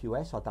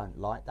PQS, I don't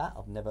like that.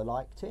 I've never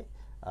liked it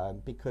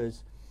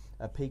because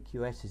a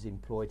PQS is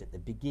employed at the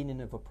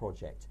beginning of a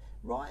project,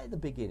 right at the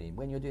beginning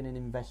when you're doing an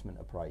investment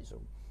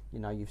appraisal. You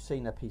know, you've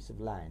seen a piece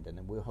of land, and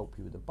then we'll help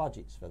you with the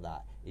budgets for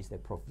that. Is there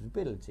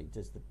profitability?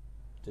 Does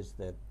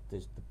the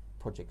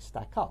project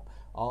stack up?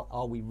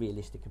 Are we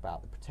realistic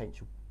about the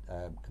potential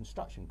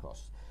construction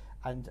costs?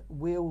 And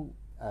we'll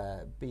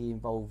be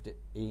involved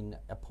in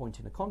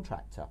appointing a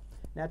contractor.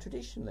 Now,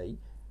 traditionally,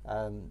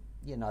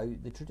 you know,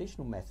 the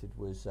traditional method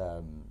was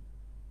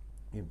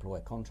you employ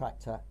a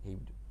contractor, he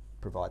would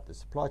provide the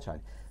supply chain.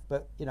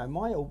 But, you know,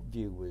 my old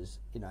view was,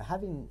 you know,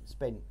 having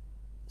spent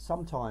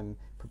some time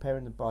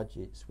preparing the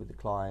budgets with the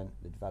client,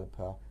 the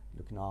developer,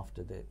 looking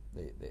after the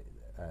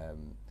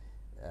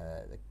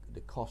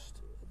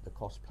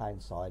cost plan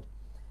side,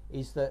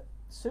 is that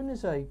as soon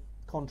as a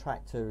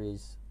contractor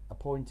is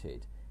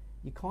appointed,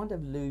 you kind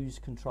of lose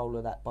control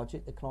of that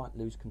budget. The client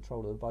loses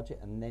control of the budget,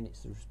 and then it's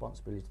the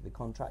responsibility of the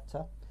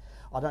contractor.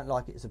 I don't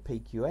like it as a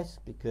PQS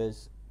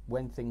because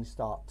when things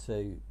start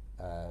to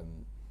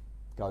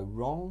go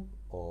wrong,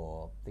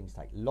 or things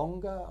take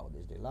longer, or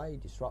there's delay,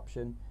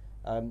 disruption,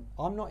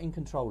 I'm not in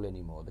control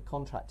anymore. The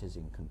contractor's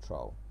in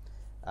control.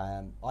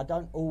 I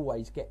don't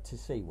always get to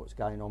see what's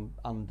going on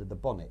under the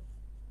bonnet.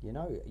 You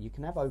know, you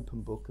can have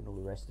open book and all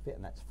the rest of it,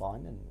 and that's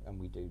fine, and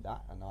we do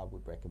that, and I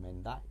would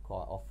recommend that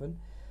quite often.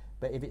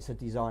 But if it's a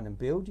design and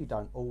build, you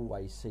don't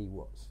always see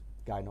what's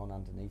going on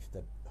underneath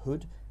the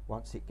hood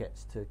once it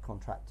gets to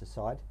contractor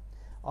side.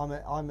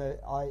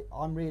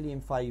 I'm really in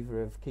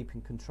favour of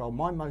keeping control.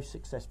 My most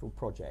successful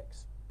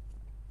projects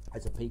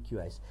as a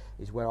PQS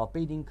is where I've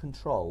been in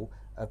control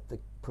of the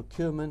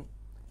procurement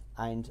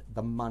and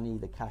the money,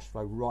 the cash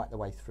flow, right the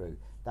way through.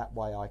 That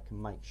way I can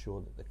make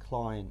sure that the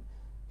client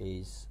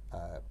is,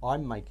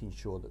 I'm making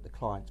sure that the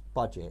client's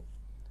budget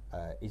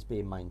is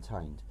being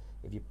maintained.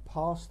 If you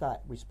pass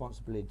that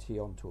responsibility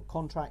on to a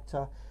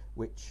contractor,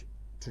 which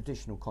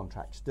traditional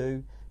contracts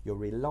do, you're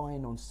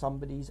relying on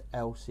somebody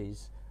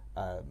else's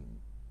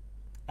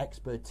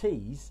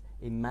expertise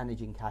in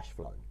managing cash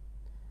flow.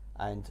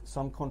 And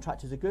some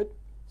contractors are good,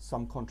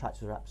 some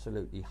contractors are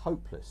absolutely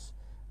hopeless,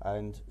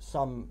 and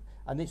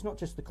it's not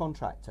just the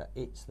contractor,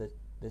 it's the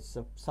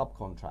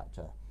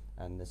subcontractor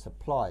and the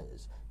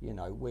suppliers. You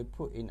know, we're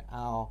putting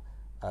our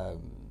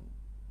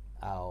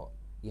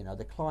you know,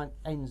 the client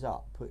ends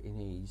up putting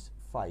his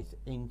faith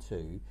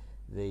into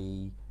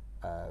the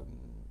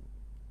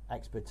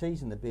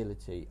expertise and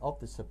ability of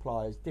the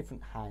suppliers,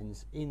 different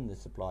hands in the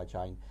supply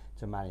chain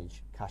to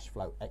manage cash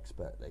flow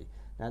expertly.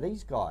 Now,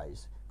 these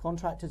guys,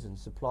 contractors and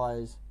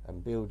suppliers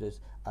and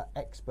builders, are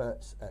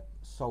experts at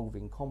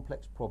solving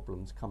complex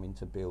problems coming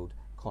to build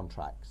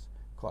contracts,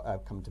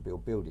 coming to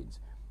build buildings.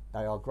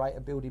 They are great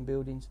at building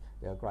buildings,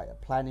 they are great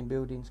at planning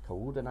buildings,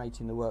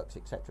 coordinating the works,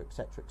 etc.,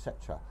 etc.,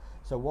 etc.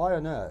 So why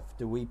on earth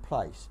do we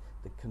place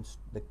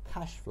the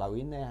cash flow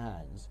in their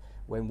hands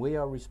when we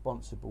are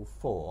responsible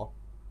for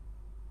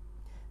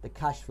the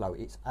cash flow?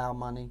 It's our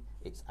money,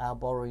 it's our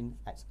borrowing,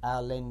 it's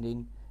our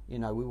lending. You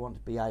know, we want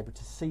to be able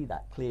to see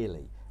that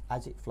clearly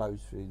as it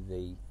flows through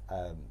the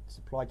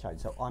supply chain.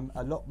 So I'm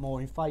a lot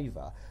more in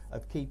favour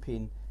of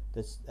keeping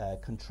this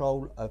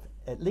control of,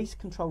 at least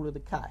control of the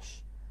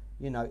cash.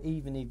 You know,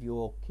 even if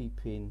you're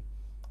keeping,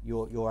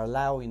 you're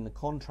allowing the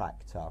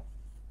contractor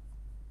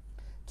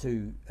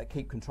to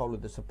keep control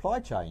of the supply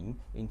chain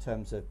in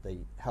terms of the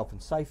health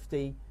and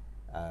safety,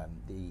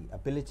 the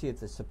ability of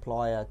the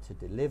supplier to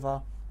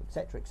deliver,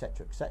 etc.,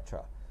 etc.,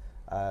 etc.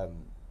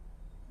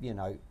 You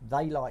know,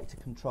 they like to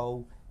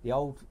control, the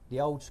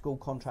old school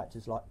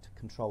contractors like to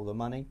control the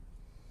money,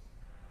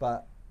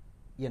 but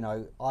you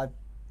know,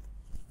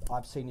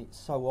 I've seen it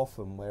so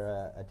often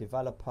where a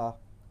developer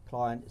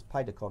client has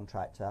paid a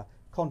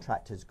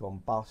contractor's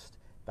gone bust,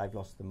 they've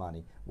lost the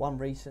money. One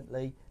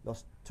recently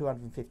lost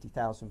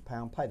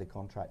 £250,000, paid the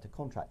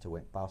contractor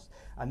went bust,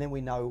 and then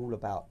we know all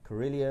about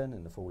Carillion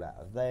and the fallout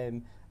of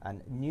them,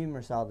 and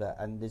numerous other,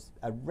 and there's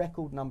a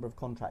record number of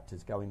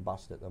contractors going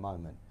bust at the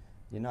moment,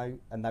 you know,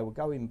 and they were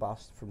going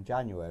bust from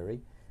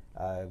January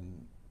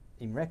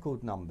in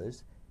record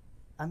numbers,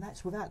 and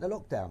that's without the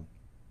lockdown.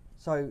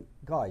 So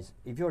guys,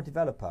 if you're a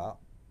developer,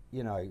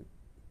 you know,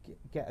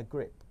 get a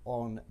grip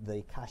on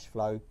the cash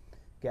flow,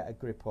 get a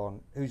grip on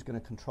who's going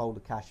to control the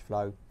cash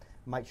flow,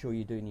 make sure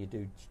you're doing your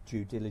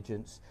due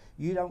diligence.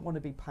 You don't want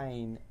to be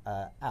paying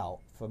out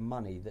for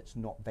money that's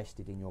not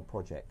vested in your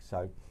project.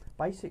 So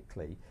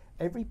basically,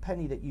 every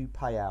penny that you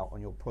pay out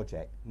on your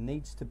project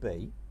needs to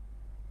be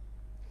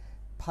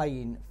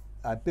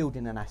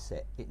building an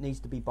asset. It needs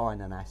to be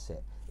buying an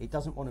asset. It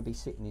doesn't want to be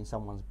sitting in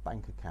someone's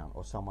bank account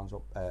or someone's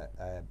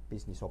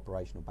business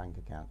operational bank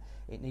account.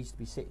 It needs to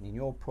be sitting in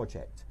your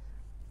project,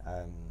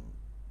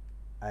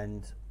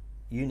 and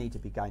you need to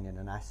be gaining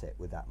an asset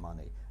with that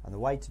money. And the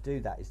way to do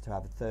that is to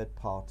have a third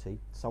party,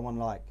 someone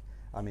like,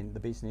 the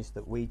business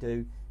that we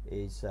do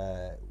is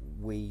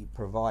we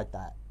provide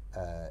that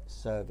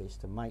service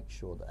to make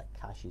sure that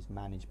cash is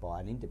managed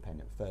by an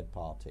independent third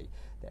party,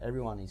 that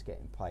everyone is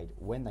getting paid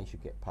when they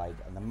should get paid,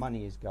 and the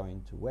money is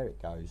going to where it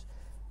goes.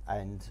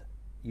 And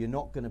you're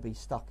not going to be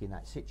stuck in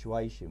that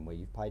situation where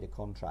you've paid a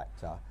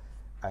contractor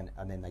and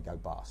then they go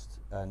bust.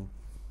 And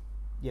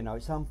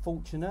it's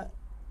unfortunate,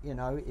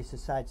 it's a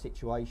sad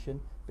situation,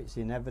 but it's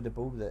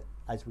inevitable that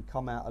as we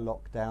come out of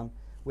lockdown,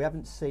 we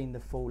haven't seen the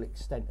full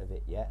extent of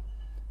it yet,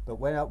 but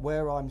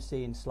where I'm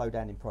seeing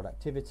slowdown in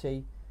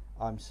productivity,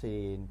 I'm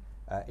seeing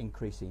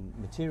increasing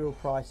material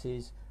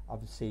prices,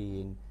 I'm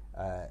seeing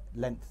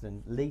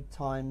lengthened lead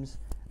times,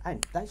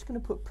 and that's going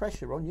to put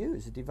pressure on you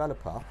as a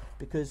developer,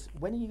 because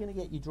when are you going to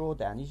get your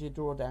drawdown? Is your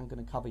drawdown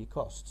going to cover your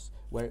costs?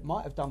 Where it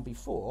might have done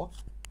before,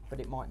 but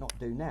it might not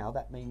do now.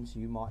 That means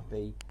you might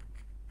be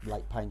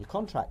late paying your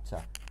contractor,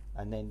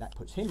 and then that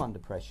puts him under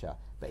pressure.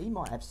 But he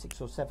might have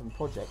 6 or 7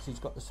 projects, he's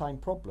got the same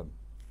problem.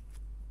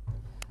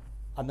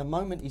 And the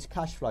moment his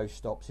cash flow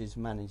stops is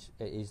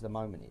the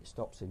moment it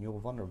stops and you're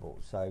vulnerable.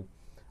 So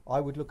I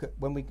would look at,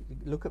 when we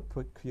look at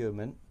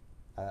procurement,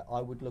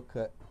 I would look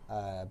at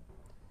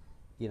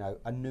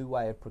a new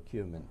way of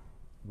procurement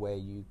where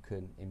you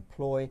can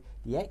employ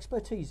the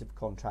expertise of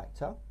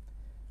contractor,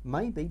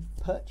 maybe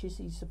purchase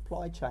his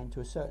supply chain to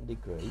a certain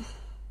degree.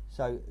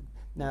 So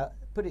now,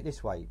 put it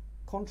this way,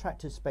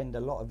 contractors spend a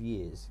lot of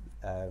years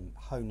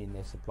honing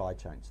their supply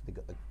chain, so they've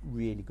got a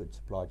really good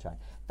supply chain.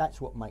 That's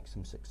what makes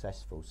them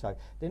successful. So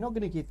they're not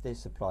going to give their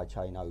supply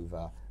chain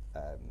over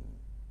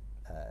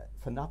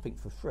for nothing,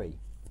 for free.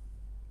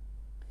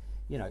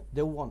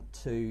 They'll want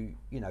to,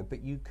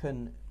 but you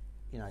can,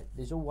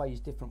 there's always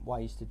different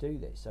ways to do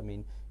this.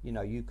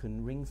 You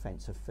can ring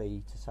fence a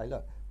fee to say,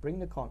 look, bring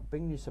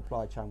your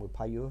supply chain, we'll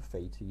pay you a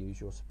fee to use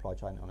your supply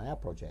chain on our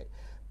project,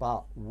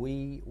 but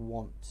we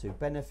want to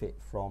benefit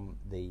from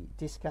the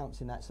discounts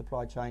in that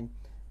supply chain.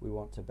 We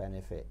want to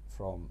benefit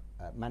from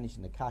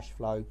managing the cash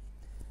flow.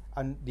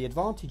 And the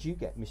advantage you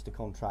get, Mr.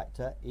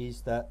 Contractor,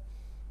 is that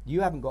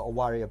you haven't got to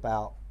worry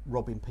about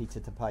robbing Peter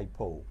to pay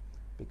Paul,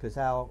 because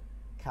our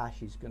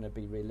cash is going to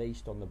be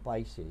released on the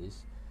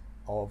basis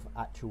of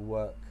actual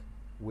work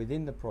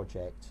within the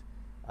project,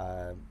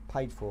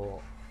 paid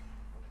for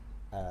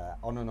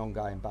on an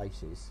ongoing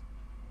basis.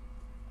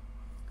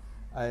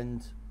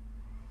 And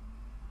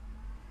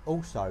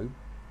also,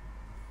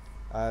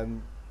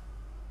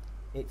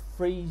 it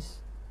frees,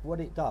 what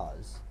it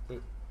does,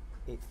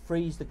 it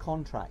frees the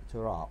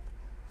contractor up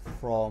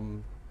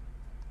from,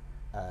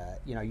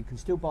 you can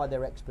still buy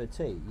their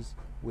expertise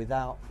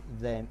without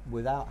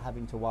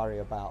having to worry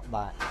about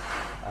that.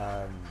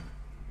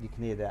 You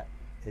can hear that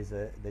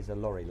there's a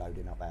lorry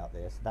loading up out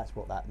there, so that's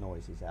what that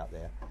noise is out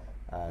there.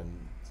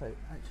 So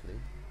actually,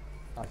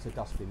 it's a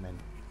dustbin then.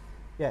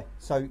 Yeah,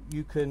 so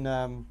you can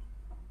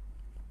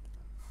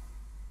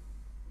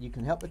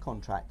help the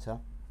contractor,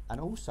 and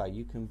also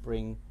you can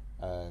bring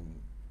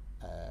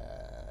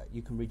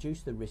you can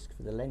reduce the risk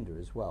for the lender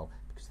as well,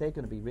 because they're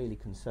going to be really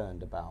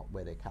concerned about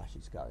where their cash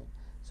is going.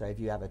 So if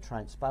you have a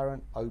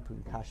transparent,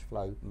 open cash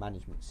flow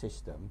management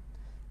system,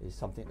 is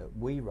something that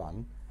we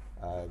run.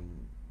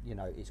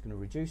 It's going to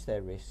reduce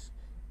their risk.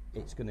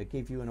 It's going to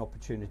give you an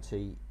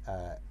opportunity,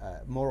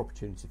 more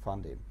opportunity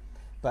funding.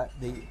 But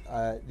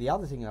the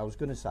other thing I was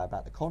going to say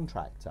about the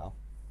contractor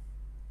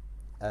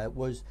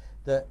was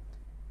that,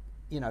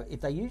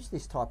 if they use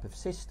this type of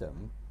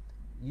system,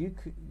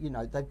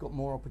 they've got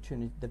more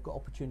opportunity. They've got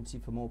opportunity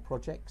for more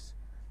projects,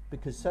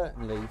 because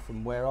certainly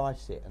from where I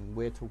sit, and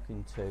we're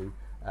talking to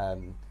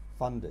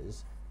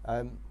funders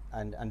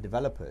and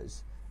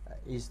developers,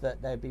 is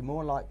that they'd be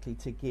more likely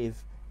to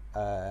give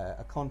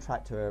a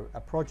contractor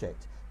a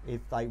project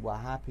if they were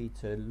happy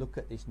to look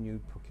at this new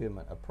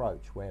procurement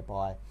approach,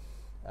 whereby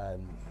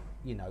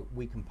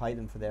we can pay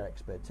them for their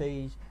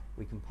expertise,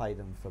 we can pay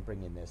them for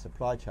bringing their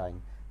supply chain,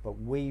 but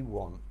we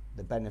want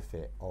the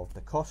benefit of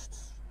the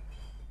costs,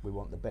 we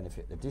want the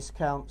benefit of the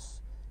discounts,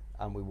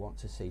 and we want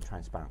to see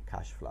transparent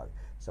cash flow.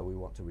 So we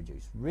want to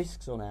reduce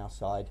risks on our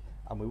side,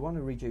 and we want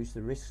to reduce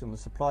the risks on the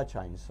supply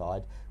chain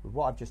side with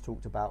what I've just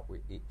talked about,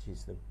 which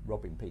is the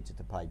robbing Peter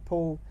to pay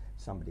Paul,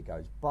 somebody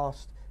goes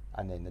bust,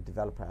 and then the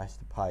developer has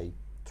to pay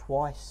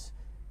twice,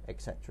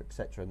 etc.,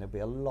 etc. And there'll be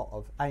a lot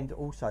of, and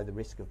also the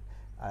risk of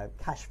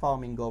cash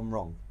farming gone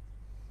wrong.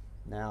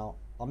 Now,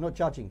 I'm not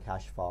judging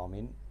cash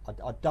farming.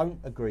 I don't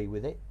agree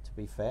with it, to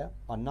be fair.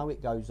 I know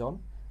it goes on.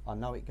 I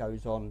know it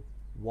goes on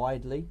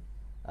widely,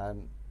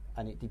 and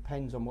it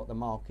depends on what the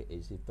market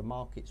is. If the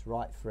market's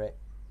right for it,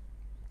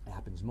 it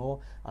happens more.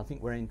 I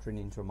think we're entering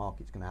into a market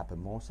that's going to happen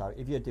more. So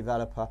if you're a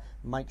developer,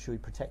 make sure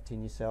you're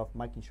protecting yourself,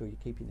 making sure you're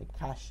keeping the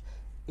cash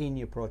in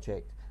your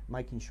project,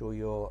 making sure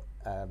you're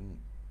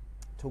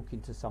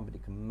talking to somebody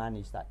who can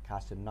manage that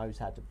cash and knows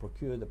how to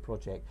procure the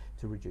project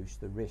to reduce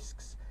the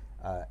risks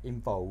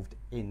involved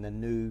in the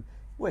new,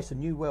 well, it's a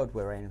new world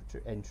we're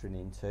entering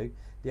into.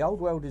 The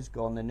old world is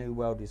gone, the new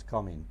world is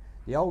coming.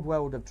 The old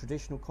world of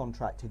traditional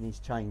contracting is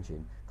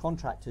changing.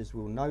 Contractors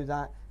will know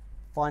that,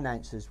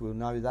 financiers will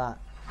know that,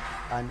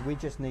 and we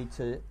just need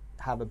to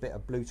have a bit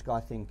of blue sky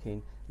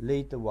thinking,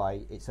 lead the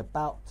way. It's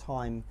about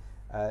time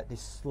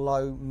this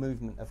slow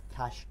movement of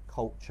cash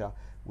culture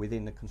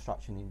within the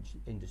construction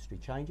industry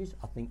changes.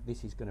 I think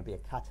this is going to be a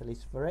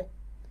catalyst for it.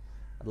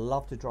 I'd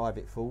love to drive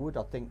it forward.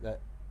 I think that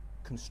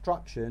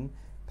construction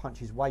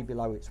punches way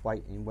below its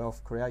weight in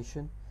wealth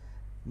creation.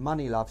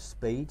 Money loves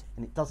speed,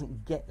 and it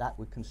doesn't get that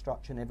with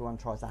construction. Everyone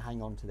tries to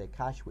hang on to their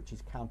cash, which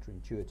is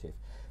counterintuitive.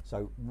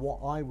 So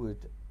what I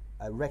would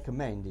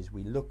recommend is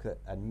we look at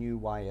a new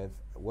way of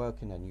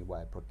working, a new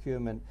way of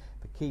procurement,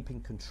 for keeping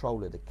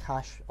control of the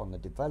cash on the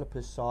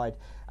developer's side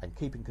and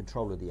keeping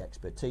control of the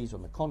expertise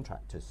on the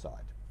contractor's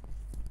side.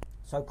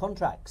 So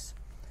contracts.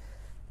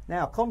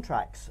 Now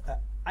contracts are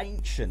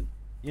ancient,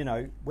 you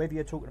know, whether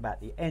you're talking about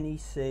the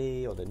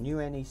NEC or the new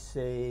NEC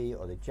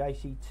or the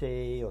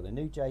JCT or the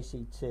new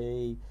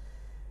JCT,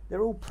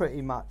 they're all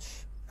pretty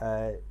much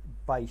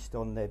based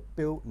on, they're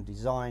built and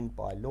designed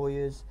by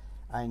lawyers,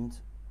 and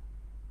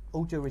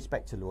all due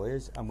respect to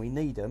lawyers, and we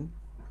need them,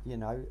 you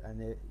know,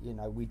 and you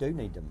know, we do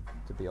need them,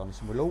 to be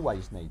honest, and we'll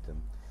always need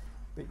them.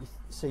 But you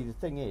see, the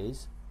thing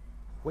is,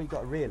 what you've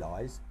got to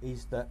realise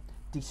is that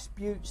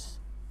disputes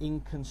in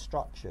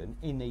construction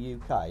in the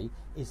UK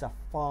is a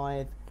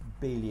 £5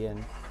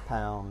 billion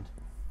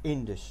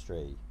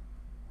industry.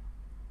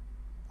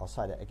 I'll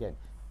say that again.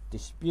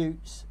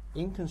 Disputes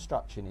in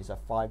construction is a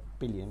 £5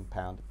 billion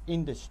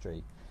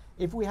industry.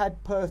 If we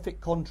had perfect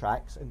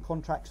contracts and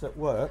contracts that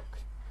work,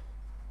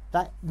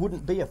 that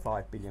wouldn't be a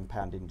 £5 billion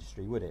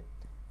industry, would it?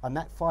 And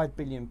that £5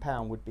 billion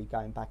would be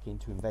going back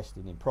into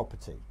investing in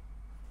property.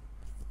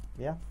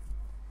 Yeah?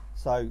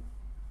 So,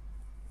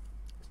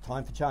 it's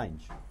time for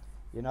change.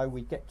 You know,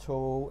 we get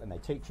tall and they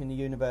teach in the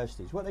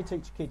universities. What they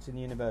teach kids in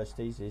the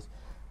universities is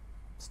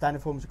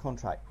standard forms of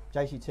contract,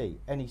 JCT,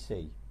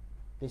 NEC,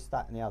 this,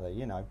 that and the other,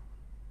 you know,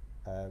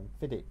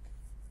 FIDIC,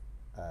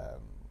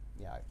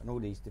 you know, and all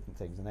these different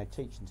things. And they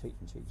teach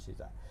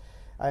that.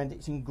 And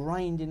it's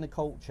ingrained in the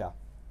culture.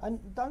 And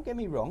don't get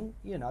me wrong,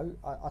 you know,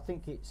 I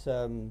think it's,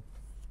 you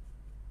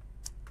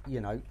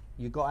know,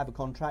 you've got to have a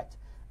contract,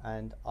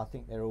 and I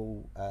think they're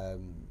all,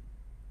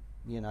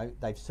 you know,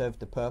 they've served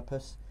the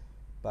purpose,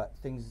 but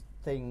things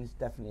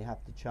definitely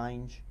have to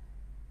change.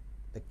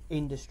 The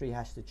industry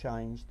has to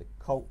change, the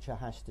culture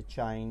has to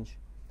change,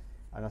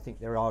 and I think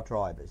there are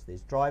drivers.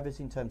 There's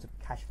drivers in terms of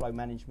cash flow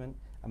management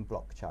and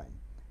blockchain.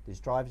 There's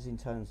drivers in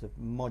terms of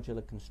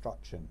modular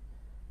construction,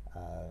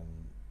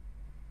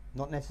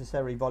 not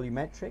necessarily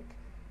volumetric,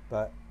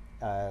 but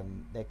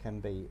there can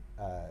be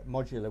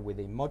modular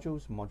within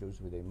modules, modules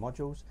within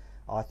modules.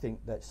 I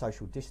think that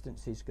social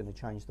distance is going to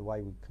change the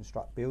way we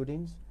construct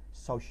buildings.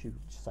 Social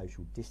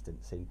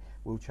distancing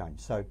will change.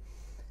 So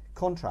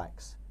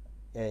contracts,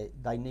 they're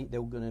going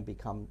to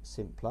become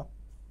simpler.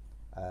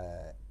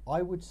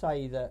 I would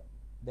say that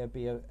there'll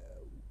be a,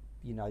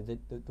 you know,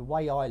 the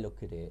way I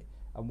look at it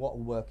and what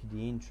will work in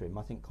the interim,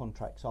 I think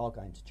contracts are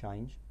going to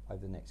change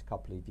over the next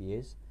couple of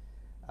years.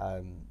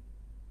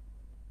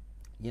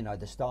 You know,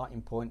 the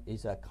starting point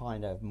is a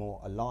kind of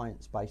more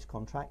alliance-based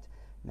contract.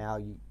 Now,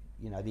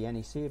 you know, the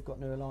NEC have got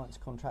new alliance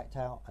contract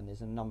out, and there's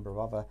a number of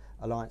other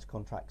alliance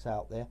contracts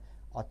out there.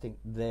 I think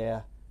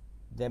they're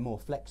more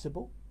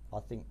flexible. I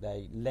think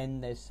they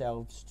lend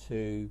themselves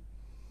to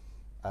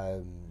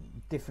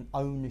different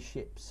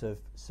ownerships of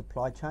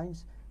supply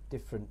chains,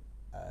 different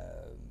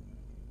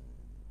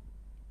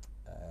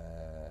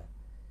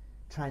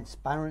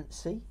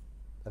transparency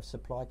of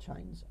supply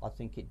chains. I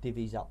think it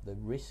divvies up the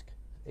risk.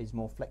 Is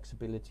more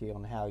flexibility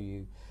on how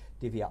you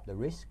divvy up the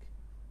risk.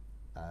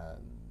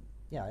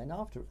 Yeah, and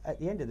at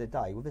the end of the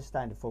day, with a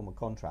standard form of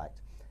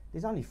contract,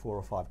 there's only 4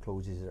 or 5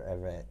 clauses that are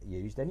ever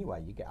used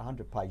anyway. You get a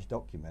 100-page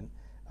document,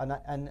 and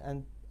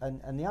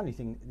the only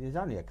thing, there's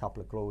only a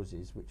couple of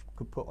clauses which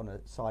could put on a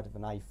side of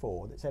an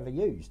A4 that's ever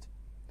used.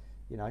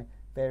 You know,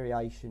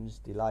 variations,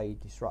 delay,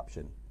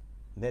 disruption.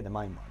 And they're the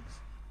main ones.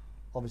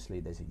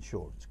 Obviously, there's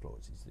insurance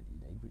clauses that you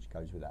need, which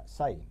goes without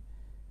saying.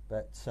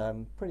 But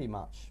pretty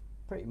much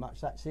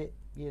that's it.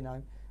 You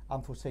know,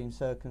 unforeseen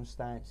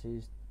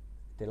circumstances,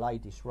 delay,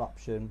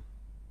 disruption,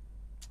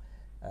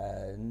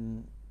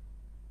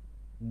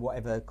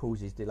 whatever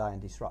causes delay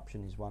and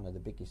disruption is one of the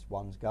biggest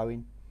ones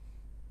going.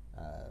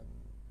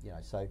 You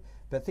know, so,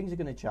 but things are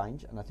going to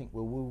change, and I think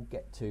we will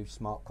get to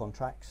smart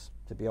contracts,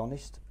 to be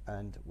honest,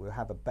 and we'll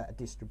have a better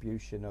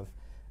distribution of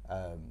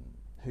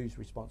who's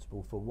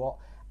responsible for what,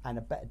 and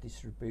a better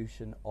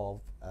distribution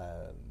of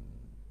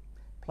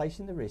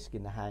placing the risk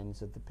in the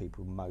hands of the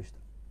people most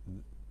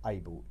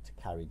able to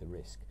carry the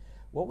risk.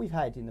 What we've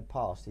had in the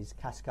past is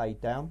cascade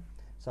down,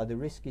 so the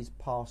risk is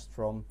passed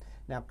from,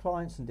 now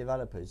clients and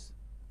developers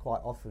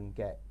quite often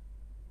get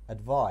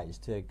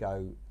advised to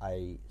go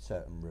a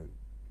certain route,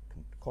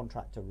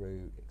 contractor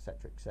route,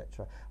 etc.,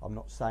 etc. I'm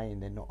not saying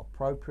they're not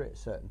appropriate at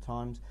certain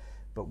times,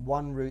 but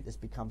one route that's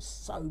become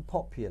so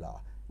popular,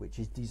 which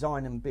is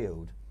design and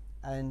build,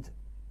 and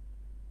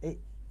it,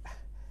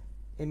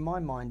 in my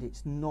mind,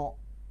 it's not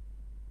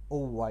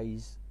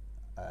always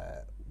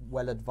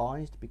well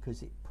advised,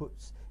 because it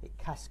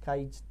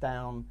cascades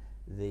down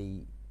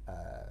the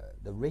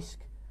risk,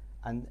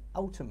 and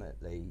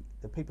ultimately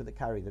the people that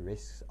carry the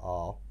risks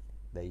are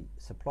the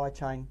supply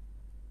chain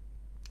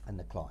and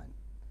the client.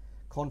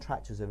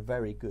 Contractors are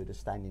very good at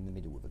standing in the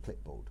middle with a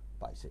clipboard,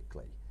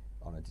 basically,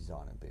 on a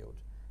design and build.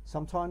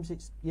 Sometimes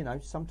it's,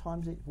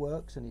 sometimes it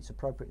works and it's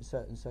appropriate in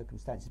certain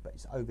circumstances, but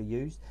it's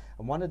overused.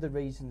 And one of the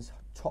reasons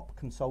top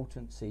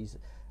consultancies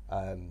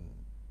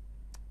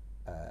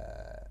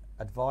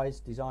advise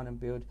design and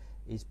build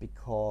is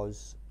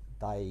because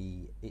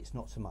it's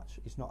not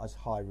as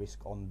high risk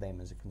on them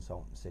as a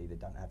consultancy. They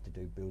don't have to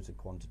do bills of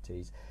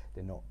quantities.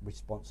 They're not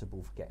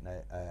responsible for getting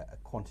a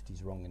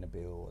quantities wrong in a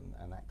bill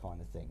and that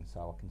kind of thing.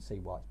 So I can see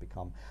why it's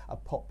become a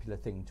popular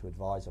thing to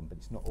advise on, but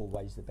it's not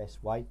always the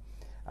best way.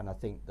 And I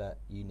think that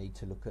you need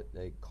to look at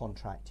the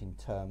contract in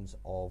terms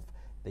of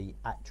the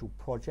actual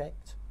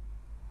project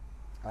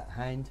at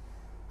hand,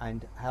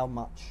 and how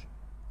much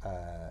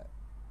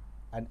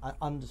and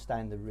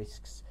understand the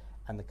risks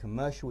and the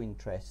commercial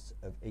interests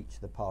of each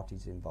of the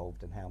parties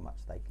involved and how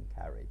much they can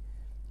carry,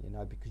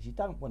 because you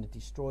don't want to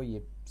destroy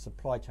your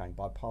supply chain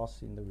by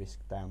passing the risk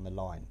down the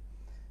line.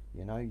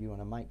 You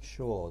want to make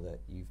sure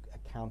that you've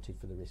accounted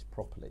for the risk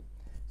properly.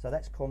 So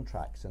that's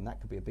contracts, and that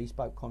could be a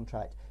bespoke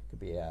contract, could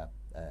be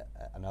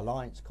an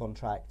alliance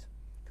contract,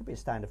 could be a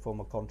standard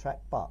form of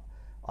contract. But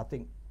I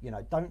think,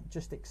 don't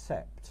just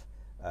accept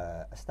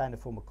a standard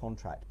form of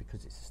contract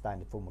because it's a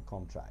standard form of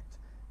contract.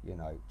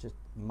 Just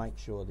make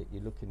sure that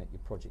you're looking at your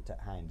project at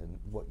hand and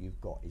what you've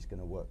got is going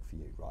to work for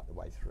you right the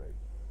way through.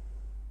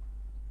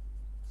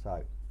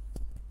 So,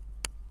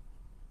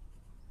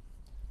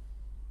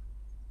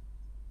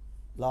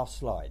 last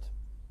slide.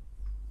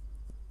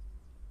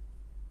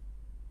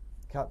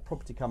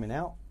 Property coming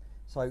out.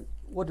 So,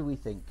 what do we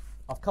think?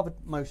 I've covered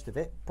most of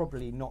it,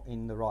 probably not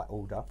in the right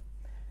order.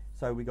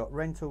 So, we got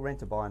rental,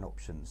 rent-to-buy and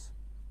options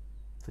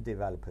for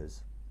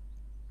developers.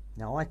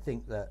 Now, I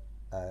think that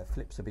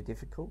flips will be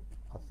difficult.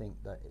 I think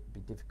that it'd be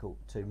difficult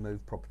to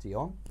move property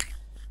on.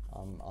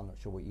 I'm not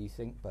sure what you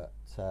think, but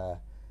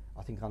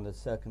I think under the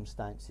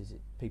circumstances,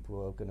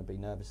 people are going to be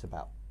nervous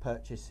about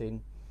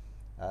purchasing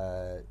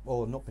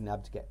or not being able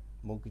to get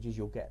mortgages.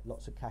 You'll get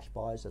lots of cash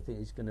buyers. I think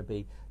there's going to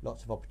be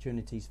lots of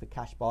opportunities for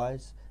cash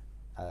buyers.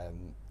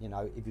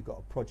 If you've got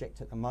a project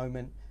at the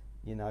moment,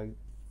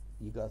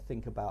 you've got to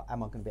think about,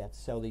 am I going to be able to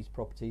sell these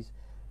properties?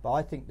 But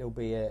I think there'll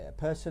be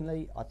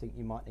personally, I think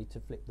you might need to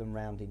flip them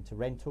round into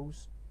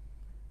rentals.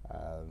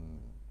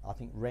 I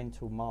think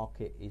rental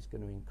market is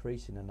going to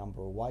increase in a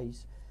number of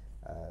ways,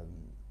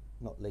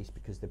 not least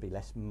because there'll be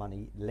less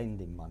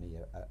lending money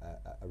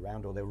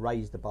around, or they'll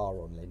raise the bar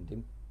on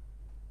lending.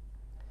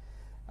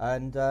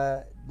 And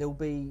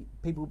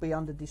people will be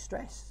under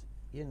distress.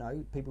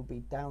 People will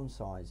be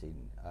downsizing.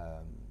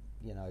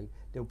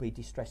 There'll be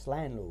distressed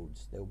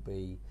landlords. There'll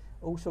be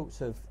all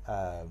sorts of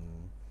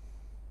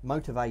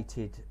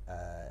motivated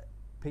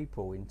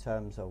people in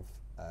terms of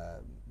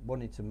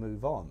wanting to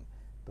move on,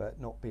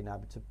 but not being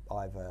able to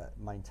either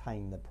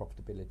maintain the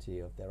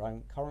profitability of their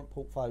own current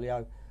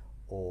portfolio,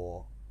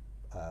 or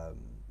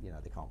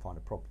they can't find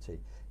a property.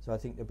 So I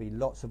think there'll be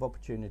lots of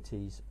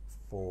opportunities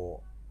for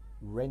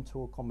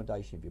rental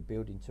accommodation if you're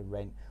building to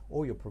rent,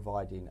 or you're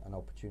providing an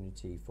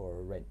opportunity for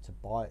a rent to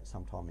buy at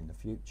some time in the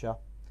future.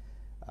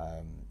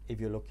 If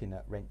you're looking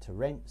at rent to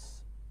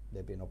rents,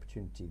 there'll be an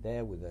opportunity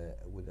there with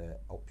a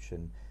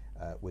option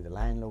with a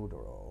landlord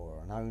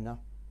or an owner.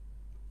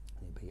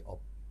 There'll be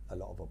a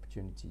lot of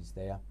opportunities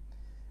there.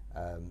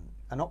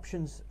 And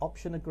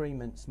option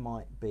agreements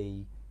might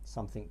be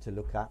something to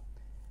look at.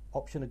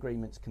 Option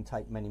agreements can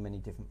take many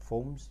different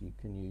forms. You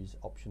can use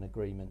option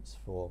agreements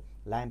for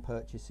land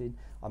purchasing.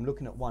 I'm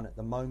looking at one at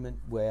the moment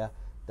where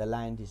the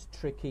land is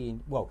tricky.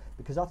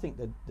 Because I think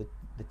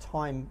the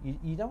time,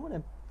 you don't want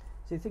to,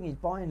 so the thing is,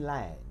 buying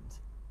land,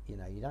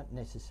 you don't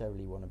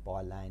necessarily want to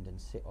buy land and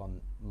sit on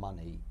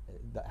money,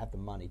 that have the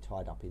money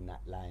tied up in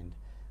that land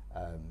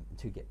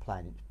to get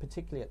planning,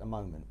 particularly at the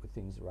moment where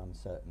things are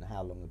uncertain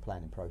how long the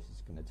planning process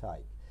is going to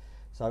take.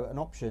 So an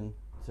option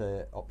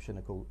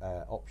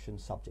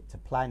subject to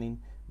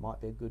planning might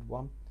be a good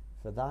one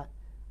for that.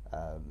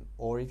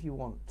 Or if you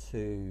want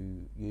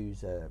to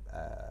use a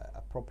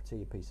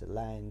property, a piece of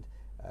land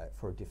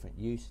for a different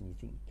use, and you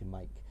think you can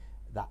make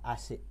that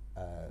asset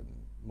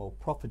more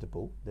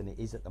profitable than it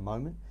is at the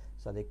moment,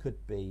 so there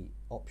could be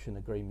option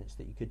agreements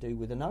that you could do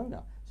with an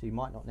owner. So you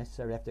might not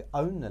necessarily have to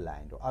own the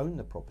land or own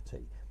the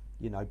property,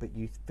 but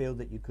you feel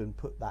that you can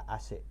put that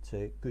asset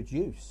to good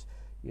use.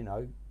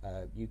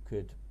 You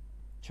could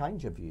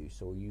change of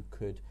use, or you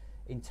could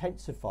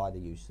intensify the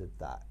use of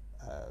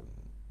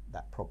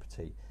that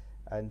property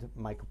and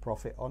make a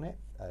profit on it,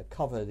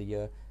 cover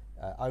the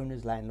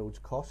owner's landlord's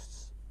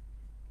costs,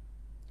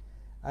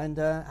 and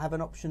have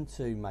an option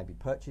to maybe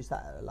purchase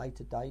that at a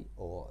later date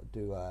or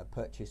do a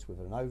purchase with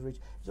an overage.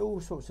 There's all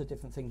sorts of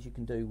different things you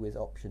can do with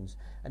options,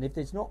 and if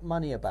there's not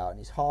money about and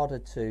it's harder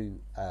to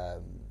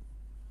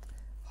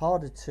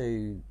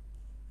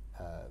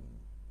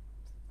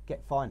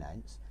get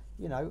finance,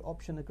 you know,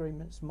 option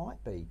agreements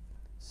might be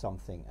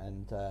something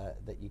and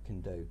that you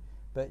can do.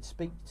 But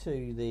speak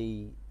to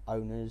the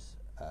owners,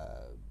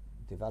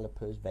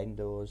 developers,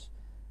 vendors,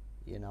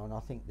 you know, and I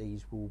think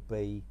these will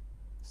be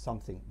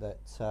something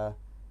that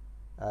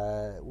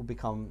will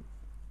become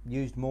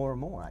used more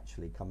and more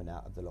actually coming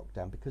out of the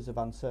lockdown because of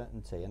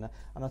uncertainty. And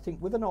I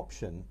think with an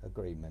option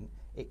agreement,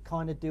 it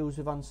kind of deals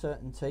with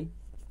uncertainty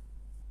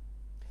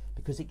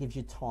because it gives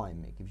you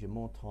time. It gives you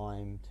more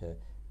time to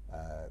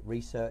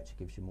research. It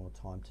gives you more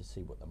time to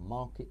see what the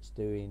market's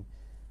doing.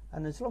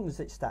 And as long as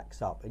it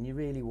stacks up, and you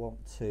really want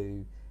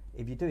to,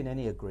 if you're doing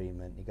any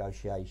agreement,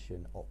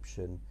 negotiation,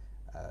 option,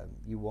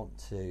 you want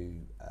to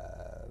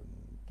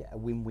get a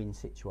win-win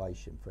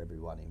situation for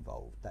everyone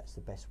involved. That's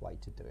the best way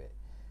to do it.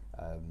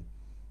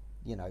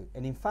 You know,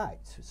 and in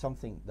fact,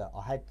 something that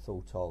I had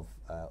thought of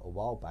a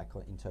while back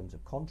in terms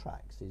of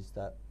contracts is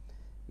that,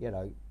 you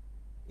know,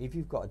 if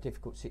you've got a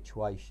difficult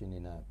situation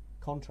in a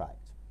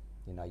contract,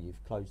 you know,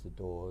 you've closed the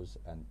doors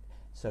and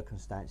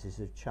circumstances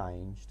have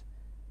changed,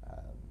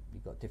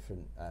 you've got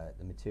different,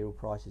 the material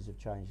prices have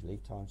changed,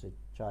 lead times have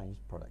changed,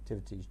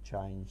 productivity's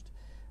changed,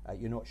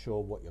 you're not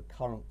sure what your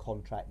current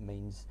contract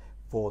means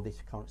for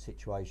this current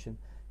situation,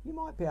 you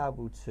might be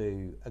able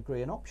to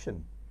agree an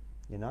option,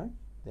 you know.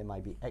 There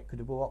may be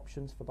equitable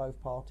options for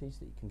both parties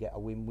that you can get a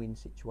win-win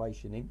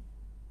situation in.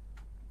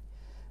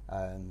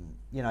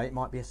 You know, it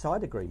might be a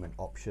side agreement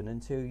option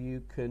until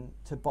you can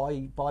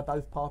buy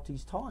both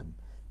parties time.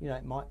 You know,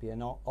 it might be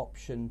an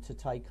option to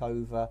take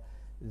over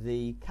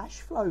the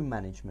cash flow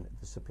management of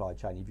the supply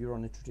chain. If you're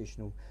on a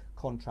traditional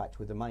contract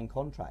with the main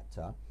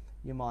contractor,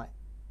 you might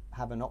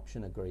have an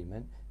option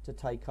agreement to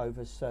take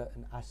over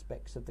certain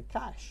aspects of the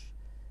cash.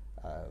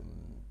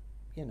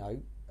 You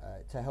know,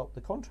 to help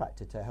the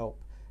contractor, to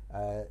help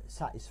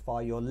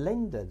satisfy your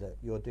lender that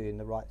you're doing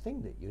the right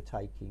thing, that you're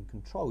taking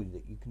control,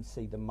 that you can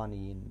see the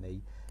money in the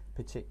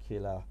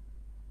particular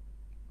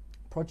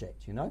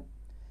project, you know.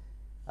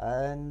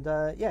 And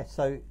yeah,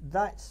 so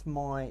that's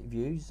my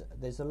views.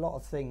 There's a lot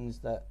of things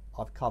that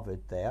I've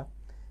covered there.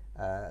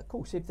 Of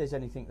course, if there's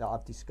anything that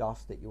I've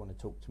discussed that you want to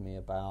talk to me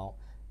about,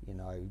 you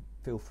know,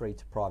 feel free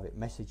to private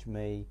message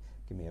me,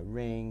 give me a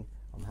ring.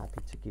 I'm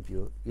happy to give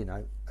you, you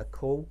know, a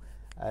call.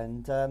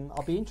 And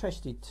I'll be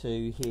interested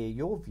to hear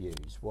your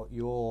views, what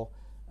your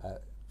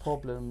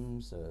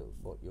problems,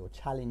 what your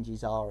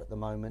challenges are at the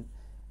moment,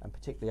 and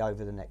particularly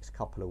over the next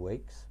couple of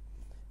weeks.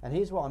 And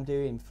here's what I'm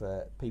doing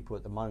for people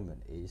at the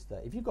moment is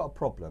that if you've got a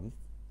problem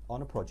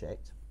on a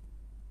project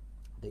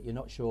that you're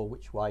not sure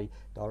which way,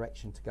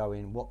 direction to go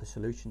in, what the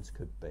solutions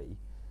could be,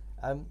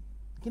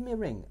 give me a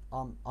ring.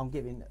 I'm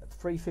giving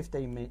free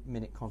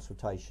 15-minute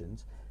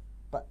consultations.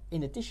 But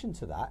in addition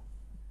to that,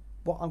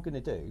 what I'm going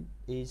to do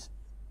is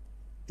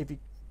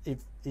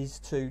is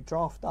to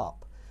draft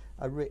up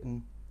a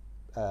written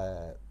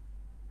kind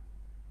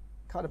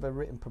of a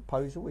written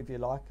proposal, if you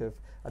like, of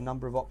a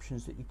number of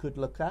options that you could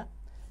look at.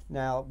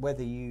 Now,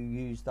 whether you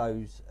use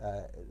those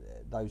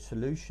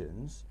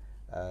solutions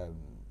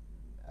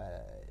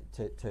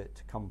to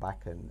come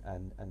back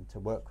and to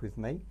work with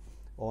me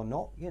or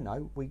not, you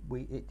know,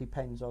 it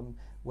depends on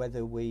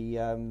whether we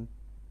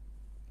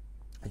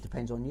it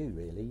depends on you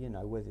really, you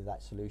know, whether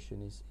that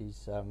solution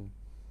is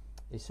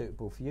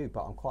suitable for you.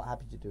 But I'm quite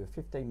happy to do a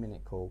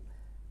 15-minute call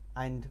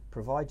and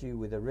provide you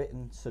with a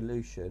written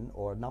solution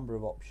or a number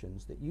of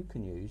options that you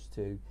can use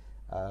to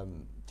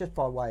just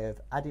by way of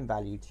adding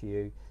value to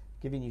you,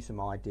 giving you some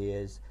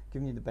ideas,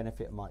 giving you the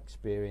benefit of my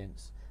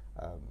experience.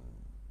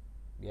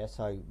 Yeah,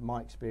 so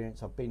my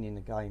experience, I've been in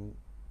the game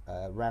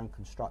around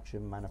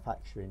construction,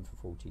 manufacturing for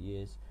 40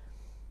 years.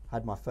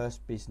 Had my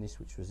first business,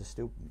 which was a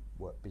steel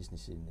work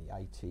business in the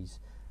 80s,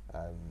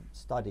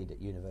 studied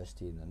at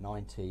university in the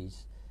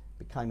 90s,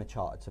 became a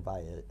chartered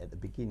surveyor at the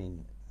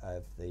beginning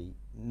of the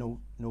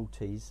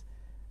noughties,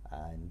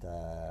 and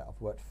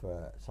I've worked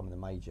for some of the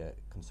major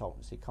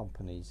consultancy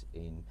companies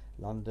in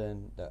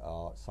London that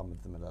are, some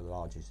of them are the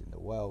largest in the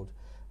world,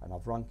 and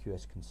I've run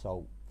QS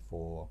Consult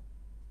for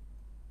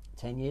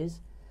 10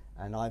 years,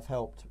 and I've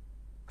helped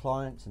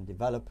clients and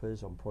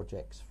developers on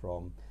projects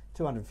from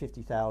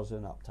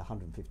 250,000 up to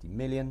 150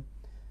 million.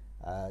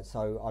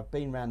 So I've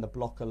been around the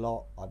block a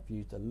lot. I've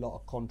used a lot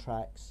of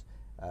contracts,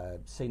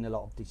 seen a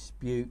lot of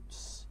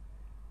disputes,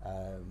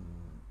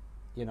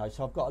 you know,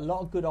 so I've got a lot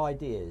of good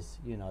ideas,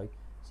 you know.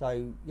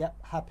 So yep,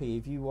 happy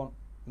if you want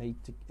me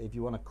to, if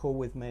you want to call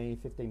with me,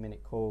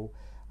 15-minute call,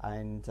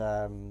 and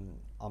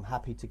I'm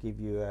happy to give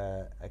you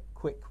a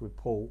quick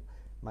report,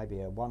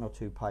 maybe a 1 or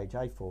 2 page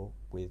A4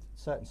 with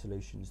certain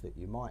solutions that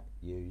you might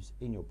use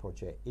in your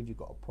project if you've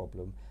got a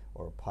problem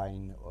or a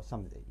pain or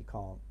something that you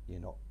can't,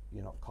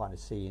 you're not kind of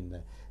seeing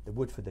the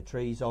wood for the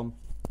trees on.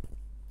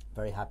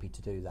 Very happy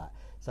to do that.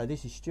 So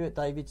this is Stuart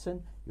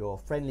Davidson, your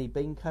friendly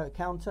bean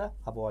counter,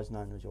 otherwise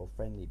known as your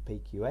friendly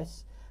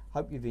PQS.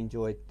 Hope you've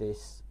enjoyed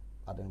this.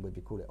 I don't know whether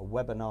you call it a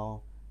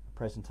webinar, a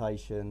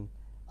presentation,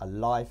 a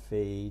live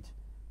feed.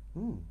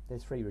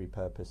 There's 3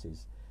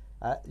 repurposes.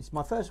 It's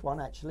my first one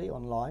actually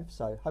on live,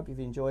 so hope you've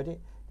enjoyed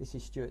it. This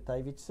is Stuart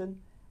Davidson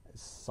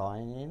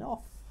signing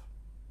off.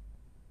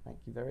 Thank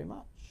you very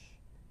much.